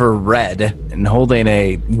 except for red, and holding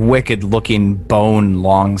a wicked-looking bone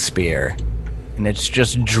long spear, and it's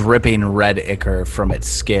just dripping red ichor from its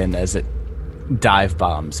skin as it dive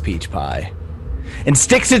bombs Peach Pie, and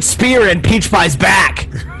sticks its spear in Peach Pie's back.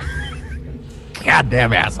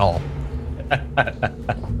 Goddamn asshole.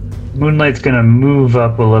 Moonlight's gonna move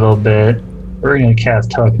up a little bit. We're gonna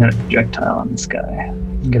cast Telekinetic Projectile on this guy.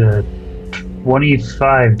 Get a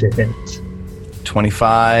 25 to hit.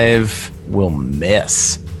 25 will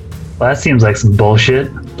miss. Well, that seems like some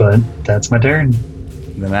bullshit, but that's my turn.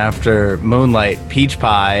 And then after Moonlight, Peach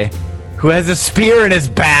Pie, who has a spear in his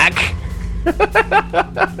back.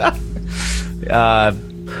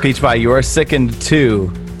 Peach Pie, you are sickened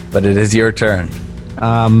too, but it is your turn.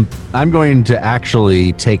 I'm going to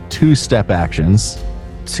actually take 2 step actions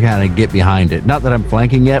to kind of get behind it. Not that I'm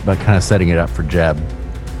flanking yet, but kind of setting it up for Jeb.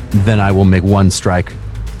 Then I will make 1 strike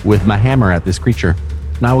with my hammer at this creature.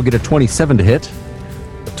 And I will get a 27 to hit.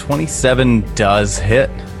 The 27 does hit.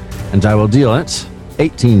 And I will deal it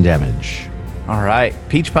 18 damage. All right,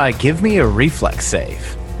 Peach Pie, give me a reflex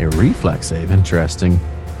save. A reflex save, interesting.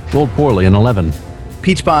 Rolled poorly, an 11.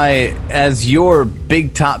 Peach Pie, as your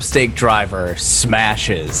big top stake driver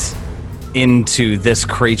smashes into this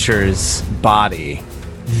creature's body,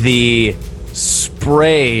 the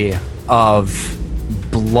spray of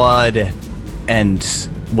blood and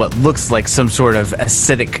what looks like some sort of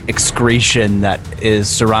acidic excretion that is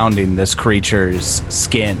surrounding this creature's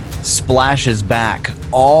skin splashes back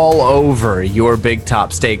all over your big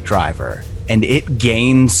top stake driver, and it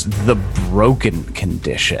gains the broken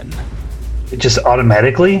condition. It just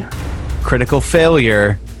automatically? Critical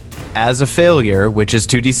failure. As a failure, which is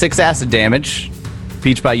 2d6 acid damage,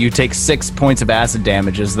 Peach Pie, you take 6 points of acid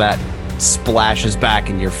damage as that splashes back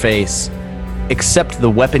in your face. Except the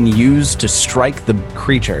weapon used to strike the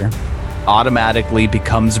creature automatically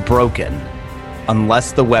becomes broken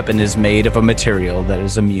unless the weapon is made of a material that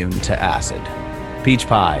is immune to acid. Peach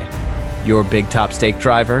Pie, your big top stake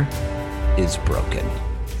driver is broken.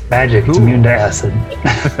 Magic, it's immune to acid.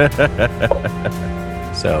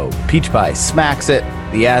 So Peach Pie smacks it,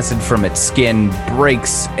 the acid from its skin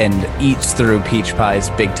breaks and eats through Peach Pie's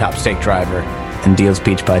big top stake driver and deals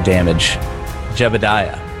Peach Pie damage.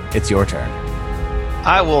 Jebediah, it's your turn.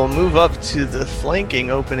 I will move up to the flanking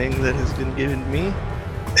opening that has been given me,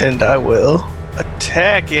 and I will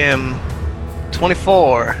attack him.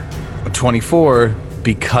 24. 24,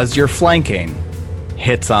 because you're flanking,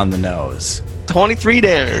 hits on the nose. 23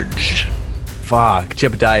 damage. Fuck,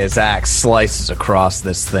 Jebediah's axe slices across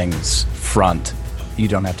this thing's front. You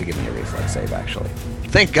don't have to give me a reflex save, actually.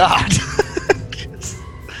 Thank God.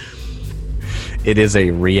 It is a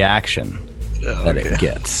reaction that it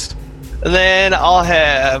gets. And then I'll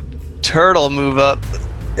have Turtle move up,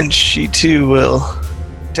 and she too will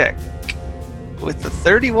attack with the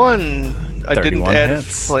 31. I didn't add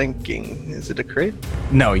hits. flanking. Is it a crit?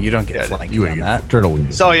 No, you don't get flanking on that. Turtle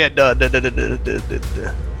wings. So yeah,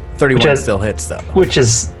 31 still hits, though.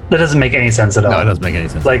 That doesn't make any sense at all. No, it doesn't make any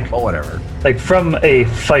sense. Like, But whatever. like from a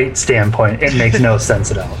fight standpoint, it makes no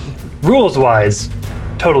sense at all. Rules wise,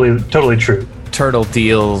 totally true. Turtle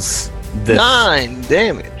deals this, 9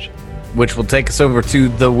 damage. which will take us over to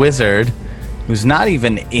the wizard, who's not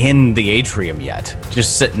even in the atrium yet,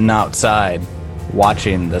 just sitting outside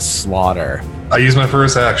watching the slaughter. I use my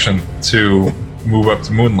first action to move up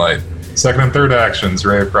to Moonlight. Second and third actions,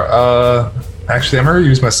 right? Actually, I'm going to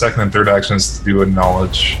use my second and third actions to do a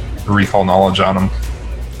recall knowledge on him.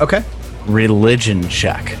 Okay. Religion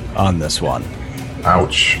check on this one.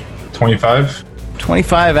 Ouch. 25?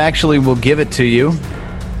 25 actually will give it to you.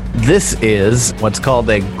 This is what's called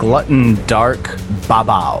a glutton dark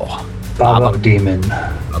babao. Babo demon.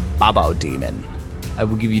 A babao demon. I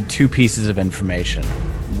will give you 2 pieces of information.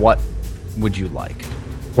 What would you like?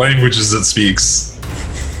 Languages it speaks.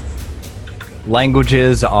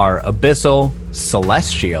 Languages are abyssal,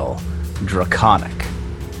 celestial, draconic.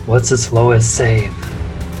 What's its lowest save?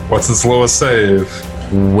 What's its lowest save?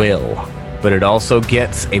 Will. But it also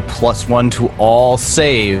gets a +1 to all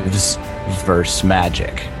saves versus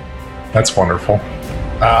magic. That's wonderful.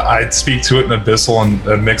 I'd speak to it in abyssal and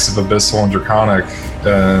a mix of abyssal and draconic,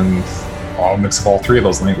 and a mix of all 3 of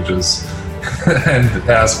those languages, and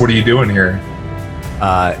ask, "What are you doing here?"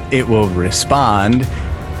 It will respond,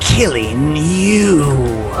 killing you.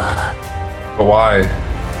 But why?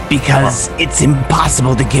 Because it's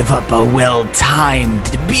impossible to give up a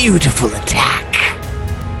well-timed, beautiful attack.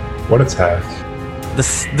 What attack?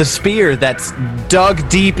 The spear that's dug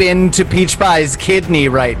deep into Peach Pie's kidney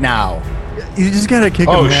right now. You just gotta kick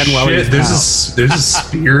Oh him head while he's shit! There's a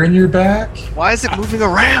spear in your back. Why is it moving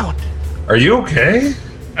around? Are you okay?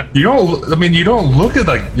 You don't look at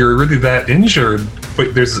like you're really that injured,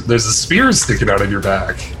 but there's a spear sticking out of your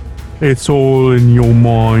back. It's all in your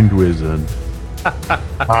mind, wizard.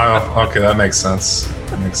 Oh, okay, that makes sense.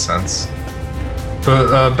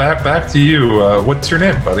 But back to you. What's your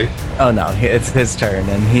name, buddy? Oh no, it's his turn,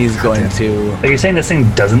 and he's going to... Are you saying this thing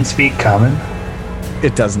doesn't speak common?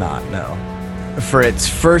 It does not, no. For its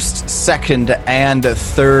first, second, and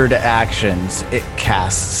third actions, it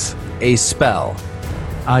casts a spell.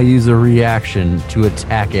 I use a reaction to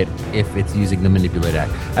attack it if it's using the manipulate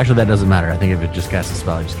act. Actually, that doesn't matter. I think if it just casts a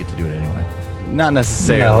spell, I just get to do it anyway. Not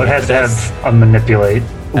necessarily. No, it has to have a manipulate.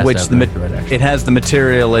 Which it has the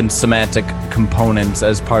material and semantic components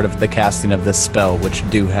as part of the casting of this spell, which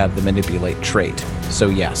do have the manipulate trait. So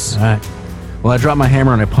yes. All right. Well, I drop my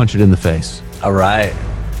hammer and I punch it in the face All right.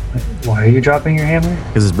 Why are you dropping your hammer?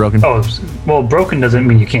 because it's broken. Oh, well, broken doesn't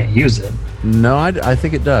mean you can't use it. No, I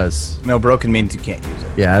think it does. No, broken means you can't use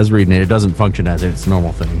it. Yeah, I was reading it. It doesn't function as its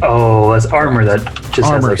normal thing. Oh, that's armor that just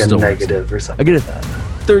Armor has like a still works. negative or I something. get a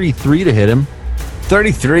 33 to hit him.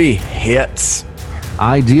 33 hits.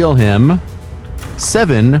 I deal him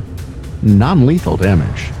 7 non-lethal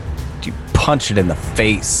damage. You punch it in the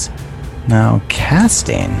face. Now,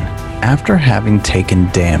 casting after having taken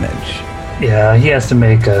damage. Yeah, he has to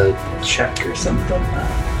make a check or something.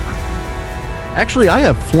 Actually, I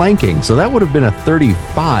have flanking, so that would have been a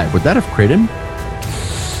 35. Would that have crit him?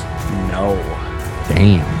 No.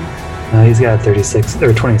 Damn. No, he's got a 36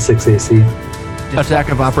 or 26 AC. Attack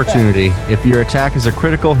of opportunity. If your attack is a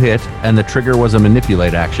critical hit and the trigger was a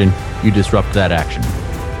manipulate action, you disrupt that action.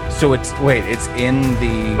 So it's in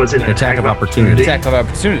the Was it an Attack of opportunity. attack of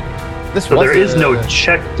opportunity. This So was there is no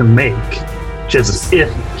check to make. Just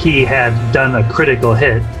if he had done a critical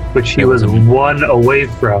hit, which he It was was a- one away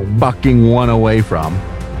from, Fucking one away from.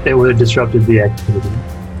 it would have disrupted the activity.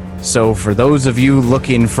 So for those of you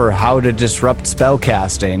looking for how to disrupt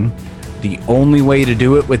spellcasting, the only way to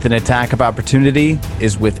do it with an attack of opportunity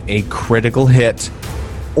is with a critical hit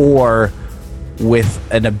or with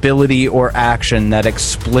an ability or action that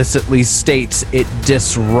explicitly states it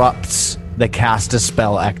disrupts the cast a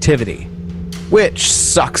spell activity. Which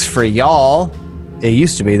sucks for y'all. It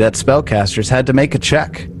used to be that spellcasters had to make a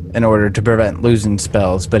check in order to prevent losing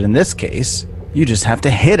spells, but in this case, you just have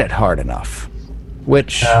to hit it hard enough.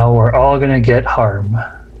 Which Now we're all gonna get harm.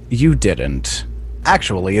 you didn't.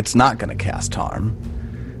 Actually, it's not going to cast harm.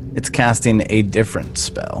 It's casting a different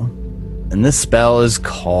spell. And this spell is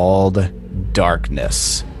called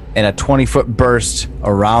Darkness. In a 20-foot burst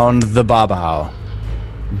around the Babao,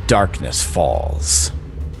 darkness falls.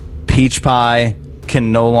 Peach Pie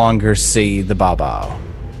can no longer see the Babao.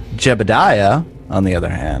 Jebediah, on the other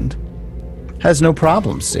hand, has no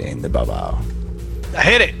problem seeing the Babao. I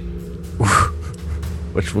hit it.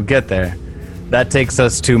 Which we'll get there. That takes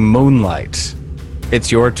us to Moonlight.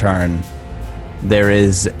 It's your turn. There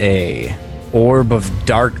is a orb of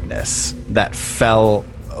darkness that fell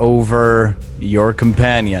over your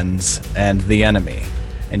companions and the enemy,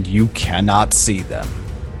 and you cannot see them.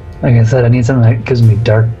 Like I said, I need something that gives me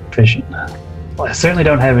dark vision. Well, I certainly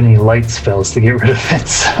don't have any light spells to get rid of it,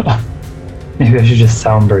 so maybe I should just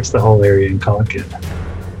soundburst the whole area and call it good.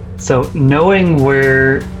 So, knowing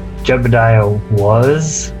where Jebediah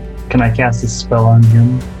was, can I cast a spell on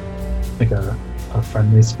him? Like a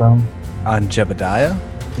friendly spell? On Jebediah?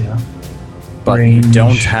 Yeah. But Range. you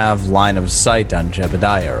don't have line of sight on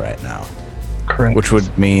Jebediah right now, Correct. which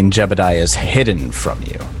would mean Jebediah is hidden from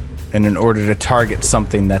you. And in order to target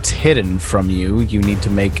something that's hidden from you, you need to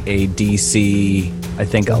make a DC, I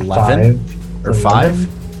think, 11 or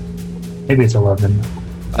 5. Maybe it's 11.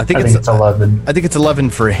 I think I it's think it's 11. I think it's 11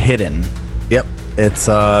 for hidden. Yep. It's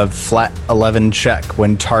a flat 11 check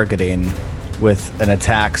when targeting with an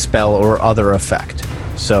attack, spell, or other effect.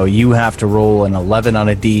 So you have to roll an 11 on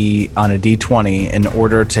a D20 in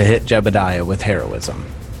order to hit Jebediah with heroism.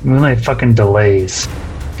 Moonlight fucking delays.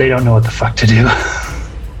 They don't know what the fuck to do.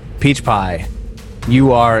 Peach Pie,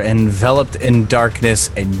 you are enveloped in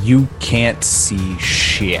darkness and you can't see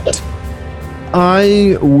shit.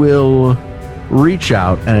 I will reach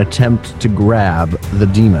out and attempt to grab the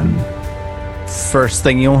demon. First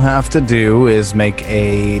thing you'll have to do is make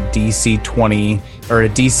a DC 20 or a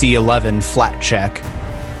DC 11 flat check.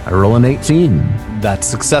 I roll an 18. That's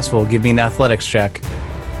successful. Give me an athletics check.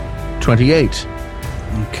 28.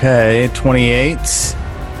 Okay, 28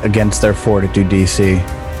 against their fortitude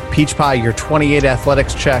DC. Peach Pie, your 28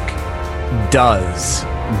 athletics check does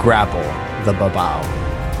grapple the Babao.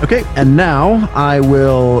 Okay, and now I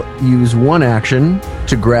will use one action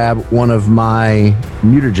to grab one of my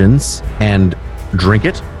mutagens and drink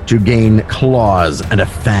it to gain claws and a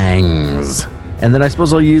fangs. And then I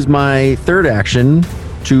suppose I'll use my third action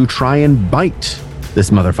to try and bite this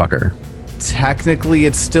motherfucker. Technically,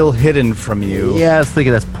 it's still hidden from you. Yeah, I was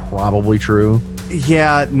thinking that's probably true.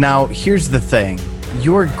 Yeah, now here's the thing.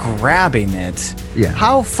 You're grabbing it. Yeah.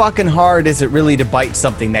 How fucking hard is it really to bite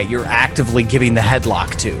something that you're actively giving the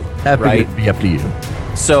headlock to? That right? would be up to you.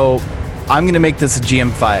 So I'm going to make this a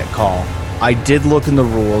GM fight call. I did look in the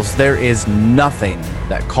rules. There is nothing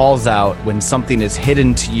that calls out when something is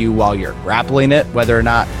hidden to you while you're grappling it, whether or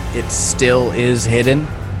not it still is hidden.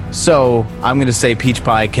 So I'm going to say Peach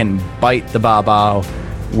Pie can bite the Babao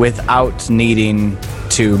without needing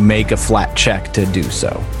to make a flat check to do so.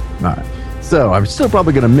 All right. So I'm still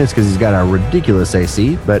probably going to miss because he's got a ridiculous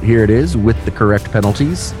AC, but here it is with the correct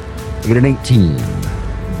penalties. I get an 18.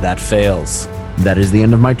 That fails. That is the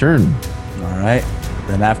end of my turn. All right.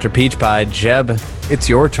 Then after Peach Pie, Jeb, it's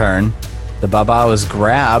your turn. The Babao is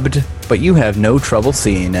grabbed, but you have no trouble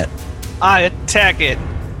seeing it. I attack it.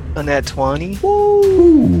 On that 20.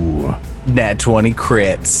 Ooh. Nat 20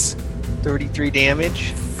 crits. 33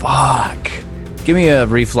 damage. Fuck. Give me a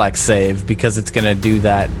reflex save because it's going to do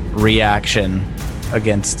that reaction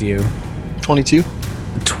against you. 22.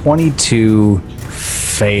 22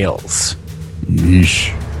 fails.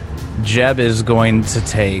 Yeesh. Jeb is going to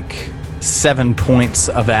take 7 points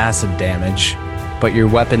of acid damage but your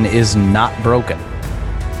weapon is not broken.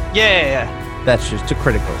 Yeah. That's just a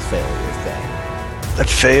critical failure thing. I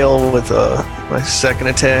fail with my second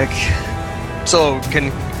attack. So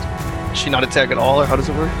can she not attack at all, or how does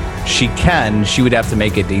it work? She can. She would have to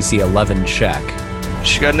make a DC 11 check.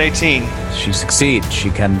 She got an 18. She succeeds.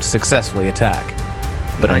 She can successfully attack.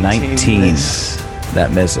 But a 19, miss.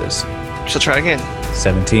 that misses. She'll try again.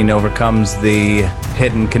 17 overcomes the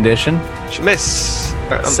hidden condition. She miss. All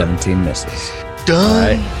right, I'm 17 misses. done. All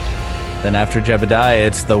right. Then after Jebediah,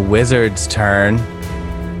 it's the wizard's turn.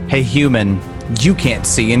 Hey, human, you can't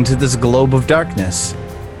see into this globe of darkness.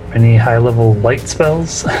 Any high-level light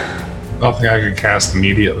spells? Nothing I could cast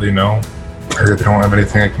immediately, no. I don't have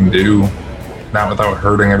anything I can do. Not without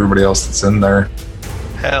hurting everybody else that's in there.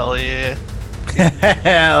 Hell yeah.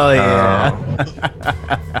 Hell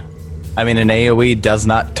yeah. I mean, an AoE does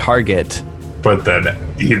not target. But then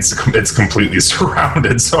it's completely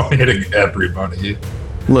surrounded, so I'm hitting everybody.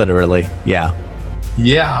 Literally, yeah.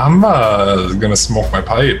 Yeah, I'm gonna smoke my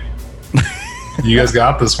pipe. You guys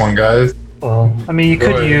got this one, guys. Well, I mean, you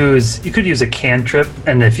could use a cantrip,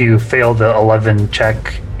 and if you fail the 11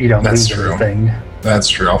 check, you don't That's lose true. anything. That's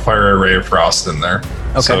true. I'll fire a Ray of Frost in there.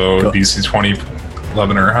 Okay, So cool. DC 20,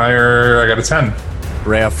 11 or higher, I got a 10.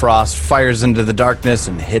 Ray of Frost fires into the darkness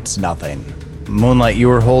and hits nothing. Moonlight, you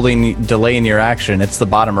were delaying your action. It's the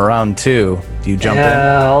bottom of round 2. Do you jump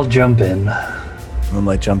Yeah, I'll jump in. in?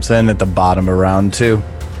 Moonlight jumps in at the bottom of round 2.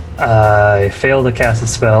 I failed to cast a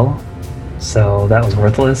spell, so that was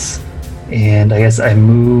worthless. And I guess I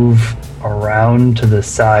move around to the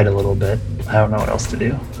side a little bit. I don't know what else to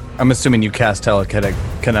do. I'm assuming you cast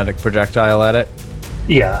kinetic projectile at it.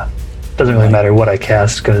 Yeah, doesn't really matter what I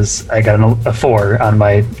cast because I got a 4 on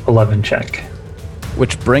my 11 check.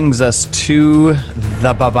 Which brings us to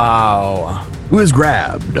the Babao, Who is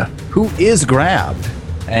grabbed? who is grabbed.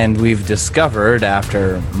 And we've discovered,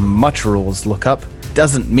 after much rules lookup,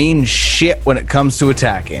 doesn't mean shit when it comes to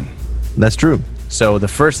attacking. That's true. So the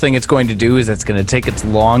first thing it's going to do is it's going to take its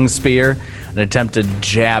long spear and attempt to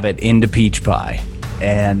jab it into Peach Pie.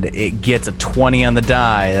 And it gets a 20 on the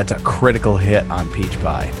die. That's a critical hit on Peach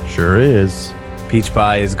Pie. Sure is. Peach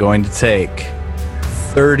Pie is going to take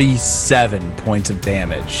 37 points of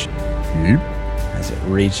damage as it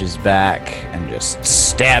reaches back and just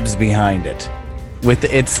stabs behind it. With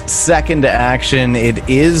its second action, it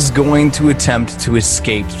is going to attempt to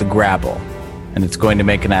escape the grapple. And it's going to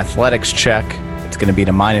make an athletics check. It's going to be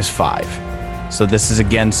to -5. So this is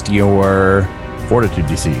against your Fortitude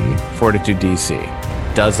DC. Fortitude DC.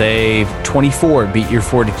 Does a 24 beat your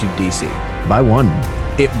Fortitude DC? By 1.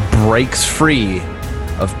 It breaks free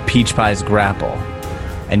of Peach Pie's grapple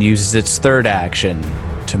and uses its third action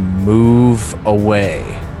to move away,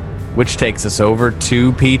 which takes us over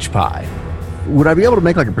to Peach Pie. Would I be able to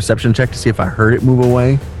make like a perception check to see if I heard it move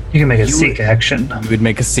away? You can make a seek action. You would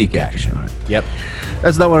make a seek action. Yep.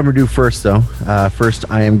 That's not what I'm going to do first, though. First,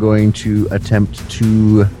 I am going to attempt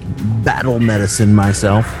to battle medicine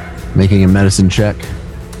myself, making a medicine check.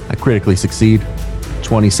 I critically succeed.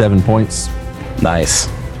 27 points. Nice.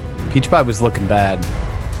 Peach Pie was looking bad.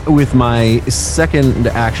 With my second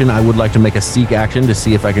action, I would like to make a seek action to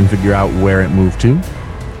see if I can figure out where it moved to.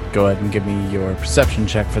 Go ahead and give me your perception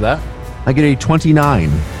check for that. I get a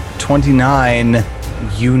 29. 29,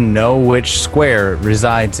 you know which square it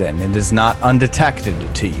resides in. It is not undetected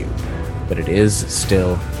to you, but it is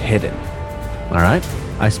still hidden. All right.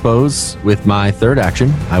 I suppose with my third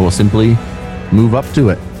action, I will simply move up to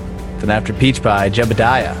it. Then after Peach Pie,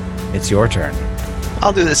 Jebediah, it's your turn.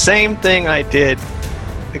 I'll do the same thing I did,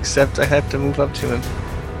 except I have to move up to him.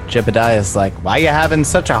 Jebediah's like, why you having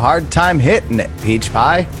such a hard time hitting it, Peach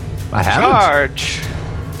Pie? I haven't. Charge!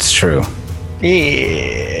 It's true.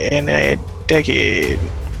 Yeah, and I take it.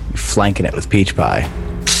 You're flanking it with Peach Pie.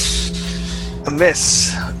 A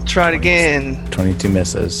miss. Try it again. 22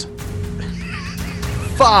 misses.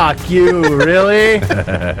 Fuck you, really?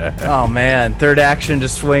 Oh man, third action to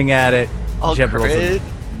swing at it. I'll Jeb rolls a crit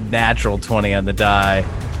natural 20 on the die.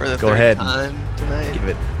 for the Go third ahead. time tonight. Give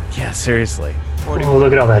it. Yeah, seriously. 40. Oh,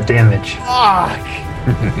 look at all that damage. Fuck!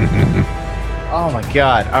 Oh my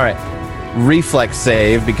god. Alright. Reflex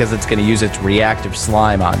save because it's going to use its reactive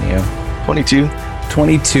slime on you. 22.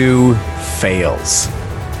 22 fails,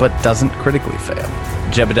 but doesn't critically fail.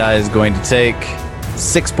 Jebediah is going to take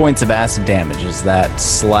 6 points of acid damage as that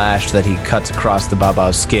slash that he cuts across the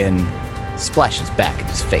Babao's skin splashes back in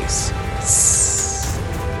his face.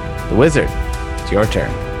 The wizard, it's your turn.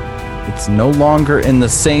 It's no longer in the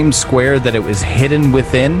same square that it was hidden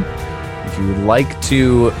within. If you would like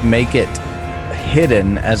to make it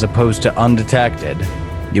hidden as opposed to undetected,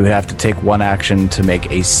 you would have to take one action to make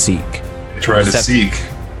a seek. Try to seek.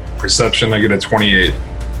 Perception, I get a 28.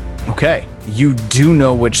 Okay. You do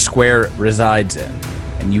know which square it resides in.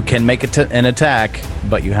 And you can make an attack,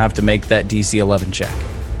 but you have to make that DC 11 check.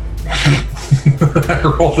 I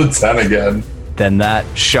rolled a 10 again. Then that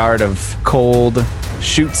shard of cold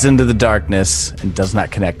shoots into the darkness and does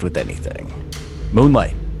not connect with anything.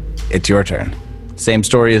 Moonlight, it's your turn. Same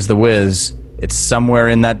story as the Wiz. It's somewhere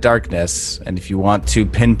in that darkness, and if you want to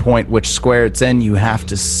pinpoint which square it's in, you have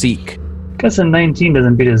to seek. Guess a 19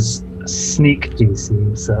 doesn't beat his sneak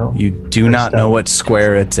DC, so... You do not know what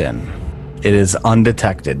square it's in. It is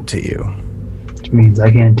undetected to you. Which means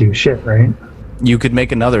I can't do shit, right? You could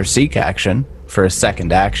make another seek action for a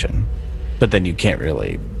second action, but then you can't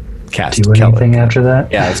really cast Do anything after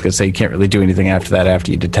that? Yeah, I was going to say you can't really do anything after that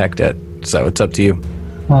after you detect it, so it's up to you.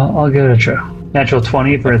 Well, I'll give it a try. Natural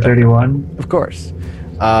 20 for a 31. Of course.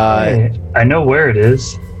 I know where it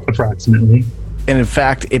is, approximately. And in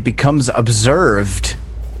fact, it becomes observed,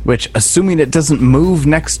 which, assuming it doesn't move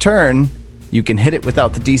next turn, you can hit it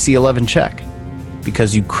without the DC 11 check,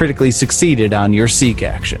 because you critically succeeded on your seek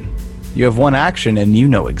action. You have one action, and you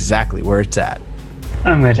know exactly where it's at.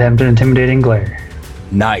 I'm going to attempt an intimidating glare.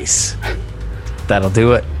 Nice. That'll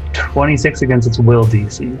do it. 26 against its will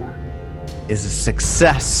DC. Is a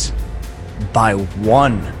success by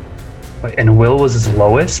 1. Wait, and will was its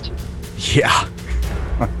lowest? Yeah.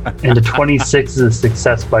 And a 26 is a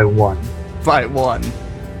success by 1. By 1.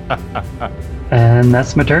 And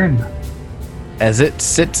that's my turn. As it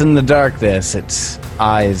sits in the darkness, its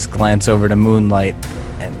eyes glance over to Moonlight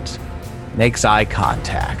and makes eye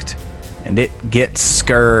contact. And it gets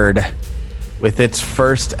scared. With its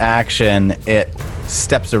first action, it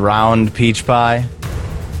steps around Peach Pie.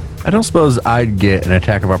 I don't suppose I'd get an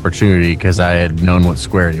attack of opportunity because I had known what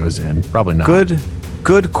square it was in. Probably not.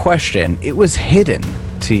 Good question. It was hidden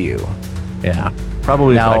to you. Yeah.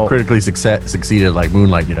 Probably if I critically succeeded like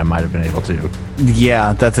Moonlight did, I might have been able to.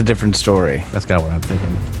 Yeah, that's a different story. That's kind of what I'm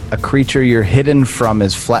thinking. A creature you're hidden from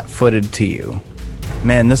is flat-footed to you.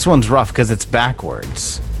 Man, this one's rough because it's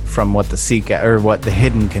backwards from what the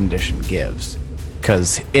hidden condition gives.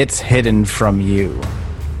 Because it's hidden from you.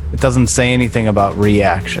 It doesn't say anything about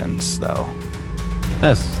reactions, though.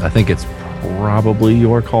 I think it's probably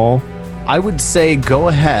your call. I would say go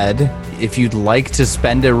ahead if you'd like to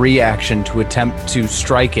spend a reaction to attempt to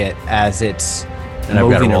strike it as it's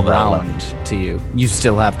moving around to you. You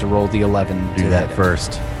still have to roll the 11 do that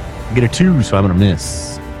first. I get a 2, so I'm going to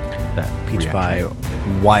miss. That Peach Pie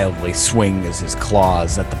wildly swings his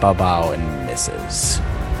claws at the Babao and misses.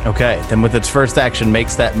 Okay, then with its first action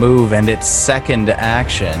makes that move, and its second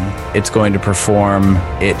action, it's going to perform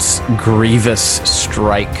its Grievous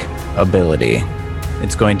Strike ability.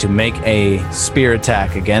 It's going to make a spear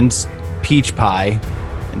attack against Peach Pie,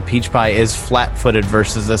 and Peach Pie is flat-footed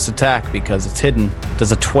versus this attack because it's hidden.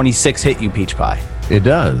 Does a 26 hit you, Peach Pie? It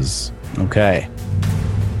does. Okay.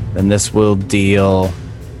 Then this will deal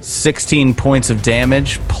 16 points of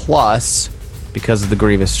damage, plus, because of the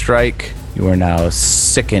Grievous Strike, you are now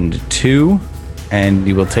sickened 2, and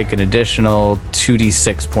you will take an additional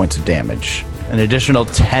 2d6 points of damage. An additional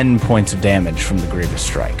 10 points of damage from the Grievous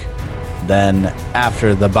Strike. Then,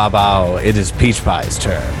 after the Babao, it is Peach Pie's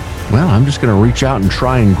turn. Well, I'm just going to reach out and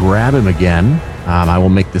try and grab him again. I will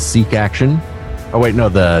make the seek action. Oh, wait, no,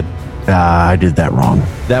 I did that wrong.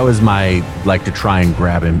 That was my, to try and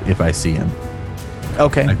grab him if I see him.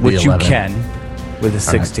 Okay, which you can with a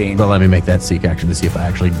 16. Right, but let me make that seek action to see if I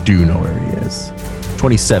actually do know where he is.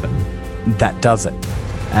 27. That does it.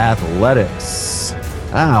 Athletics.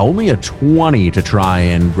 Only a 20 to try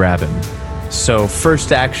and grab him. So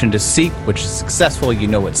first action to seek, which is successful. You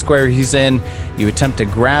know what square he's in. You attempt to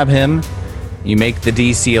grab him. You make the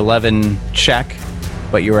DC 11 check,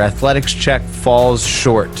 but your athletics check falls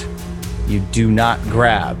short. You do not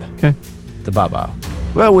grab the Babao.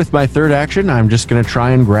 Well, with my third action, I'm just going to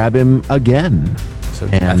try and grab him again. So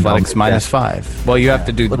athletics minus 5. Well, you have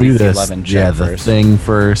to do the DC 11 check the first. Thing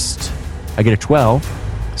first. I get a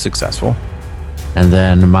 12. Successful. And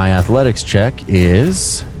then my athletics check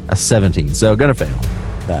is a 17. So gonna fail.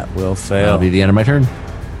 That will fail. That'll be the end of my turn.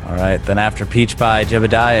 All right, then after Peach Pie,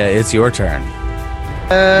 Jebediah, it's your turn.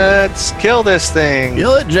 Let's kill this thing.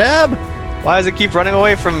 Kill it, Jeb! Why does it keep running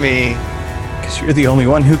away from me? Because you're the only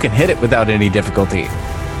one who can hit it without any difficulty.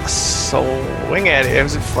 So wing at it.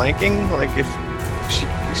 Is it flanking? Like if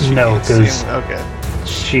she no, can't see because him? Okay.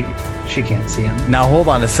 She can't see him. Now hold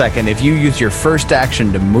on a second. If you use your first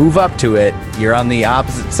action to move up to it, you're on the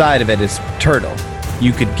opposite side of it as Turtle.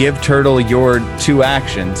 You could give Turtle your 2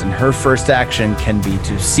 actions, and her first action can be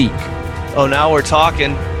to seek. Oh, now we're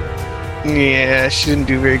talking. Yeah, she didn't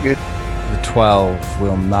do very good. The 12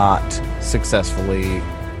 will not successfully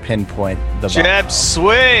pinpoint the Jeb Babao.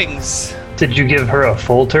 swings. Did you give her a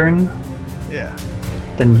full turn? Yeah.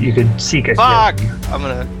 Then you could seek a Fuck. healing. I'm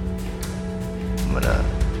gonna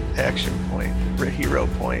action point, hero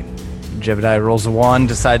point. Jebediah rolls a 1,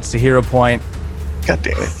 decides to hero point. God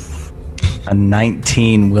damn it. A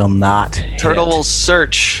 19 will not hit. Turtle will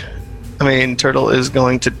search. Turtle is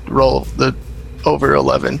going to roll the over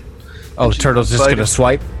 11. Oh, Turtle's just But- gonna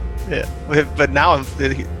swipe? Yeah, but now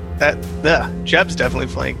Jeb's definitely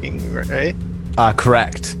flanking, right?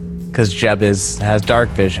 Correct. Because Jeb has dark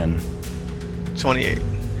vision. 28.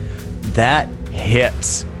 That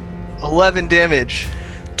hits. 11 damage.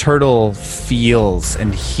 Turtle feels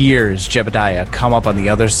and hears Jebediah come up on the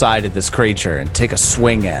other side of this creature and take a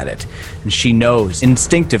swing at it. And she knows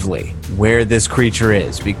instinctively where this creature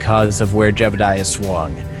is because of where Jebediah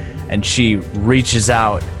swung. And she reaches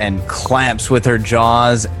out and clamps with her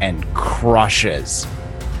jaws and crushes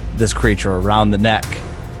this creature around the neck.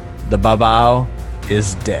 The Babao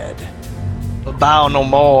is dead. Bow no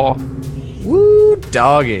more. Woo,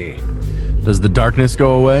 doggy. Does the darkness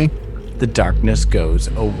go away? The darkness goes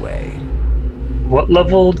away. What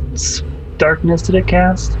level darkness did it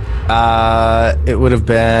cast? It would have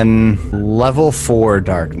been level 4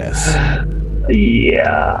 darkness.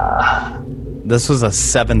 Yeah. This was a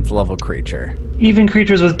 7th level creature. Even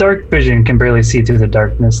creatures with dark vision can barely see through the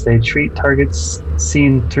darkness. They treat targets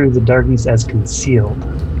seen through the darkness as concealed.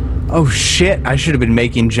 Oh shit, I should have been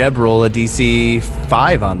making Jeb roll a DC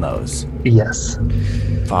 5 on those. Yes.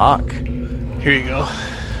 Fuck. Here you go.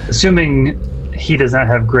 Assuming he does not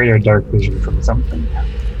have greater dark vision from something.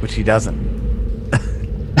 Which he doesn't.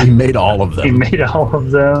 He made all of He them. made all of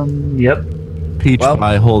them. Yep. Peach Well-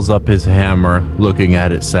 Pie holds up his hammer, looking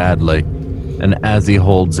at it sadly. And as he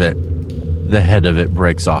holds it, the head of it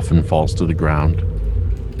breaks off and falls to the ground.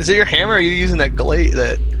 Is it your hammer or are you using that glade?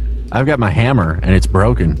 I've got my hammer, and it's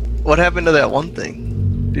broken. What happened to that one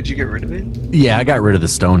thing? Did you get rid of it? Yeah, I got rid of the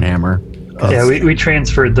stone hammer. Yeah, we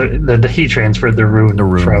transferred he transferred the rune,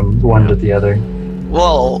 from one to the other.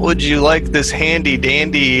 Well, would you like this handy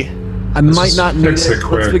dandy? I might not need fix it. it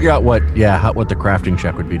quick. Let's figure out what the crafting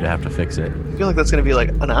check would be to have to fix it. I feel like that's going to be like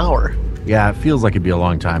an hour. Yeah, it feels like it'd be a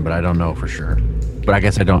long time, but I don't know for sure. But I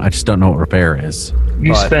guess I just don't know what repair is.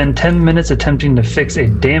 You But- spend 10 minutes attempting to fix a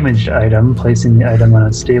damaged item, placing the item on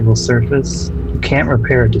a stable surface. You can't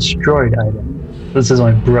repair a destroyed item. This is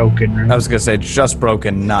only broken, right? I was gonna say just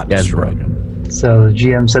broken, not Yeah, it's destroyed. broken. So the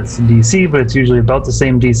GM sets the DC, but it's usually about the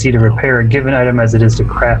same DC to repair a given item as it is to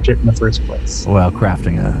craft it in the first place. Well,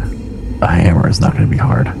 crafting a hammer is not going to be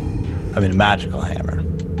hard. I mean, a magical hammer.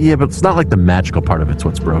 Yeah, but it's not like the magical part of it's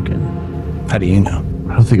what's broken. How do you know?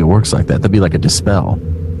 I don't think it works like that. That'd be like a dispel.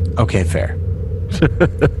 Okay, fair.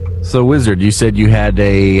 So, Wizard, you said you had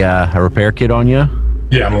a repair kit on you?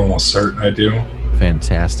 Yeah, I'm almost certain I do.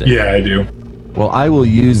 Fantastic. Yeah, I do. Well, I will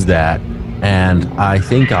use that, and I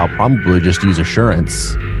think I'll probably just use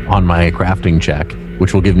assurance on my crafting check,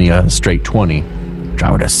 which will give me a straight 20, which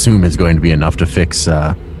I would assume is going to be enough to fix.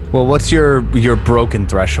 Well, what's your broken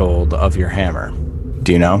threshold of your hammer?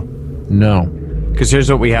 Do you know? No. Because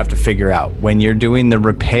here's what we have to figure out. When you're doing the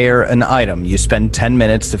repair an item, you spend 10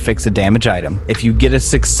 minutes to fix a damaged item. If you get a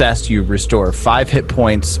success, you restore 5 hit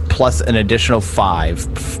points plus an additional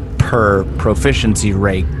 5 per proficiency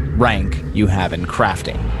rank you have in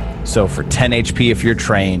crafting. So for 10 HP if you're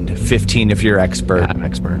trained, 15 if you're expert. I'm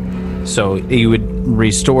expert. So you would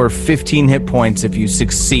restore 15 hit points if you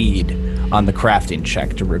succeed on the crafting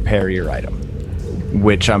check to repair your item.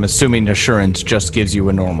 Which I'm assuming assurance just gives you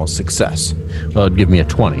a normal success. Well, it'd give me a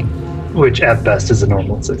 20. Which at best is a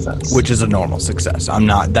normal success. Which is a normal success.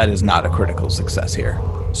 That is not a critical success here.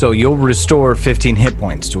 So you'll restore 15 hit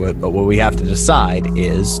points to it, but what we have to decide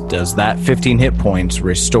is, does that 15 hit points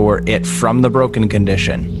restore it from the broken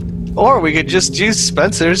condition? Or we could just use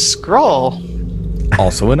Spencer's scroll.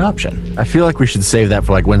 Also an option. I feel like we should save that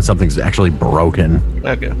for like when something's actually broken.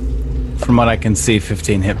 Okay. From what I can see,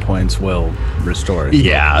 15 hit points will restore it.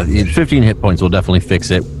 Yeah, 15 hit points will definitely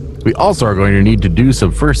fix it. We also are going to need to do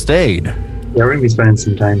some first aid. Yeah, we're going to be spending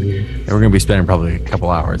some time here. And we're going to be spending probably a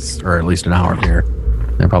couple hours, or at least an hour here.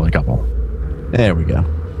 And probably a couple. There we go.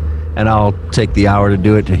 And I'll take the hour to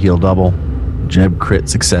do it to heal double. Jeb crit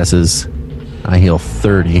successes. I heal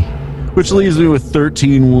 30, which leaves me with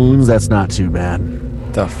 13 wounds. That's not too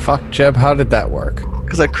bad. The fuck, Jeb? How did that work?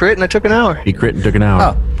 Because I crit and I took an hour. He crit and took an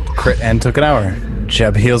hour. Oh, crit and took an hour.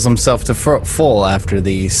 Jeb heals himself to full after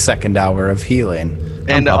the second hour of healing.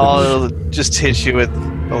 And probably- I'll just hit you with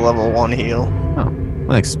a level 1 heal. Oh,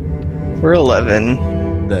 thanks. We're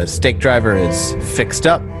 11. The stake driver is fixed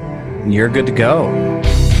up. And you're good to go.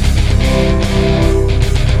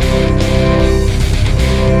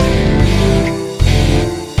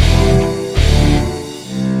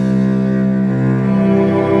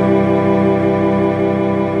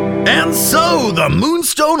 And so the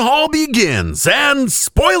Moonstone Hall begins, and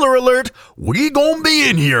spoiler alert, we gon' be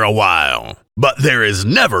in here a while. But there is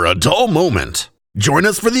never a dull moment. Join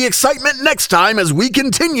us for the excitement next time as we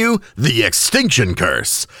continue the Extinction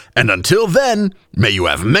Curse. And until then, may you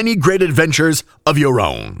have many great adventures of your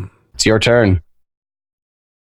own. It's your turn.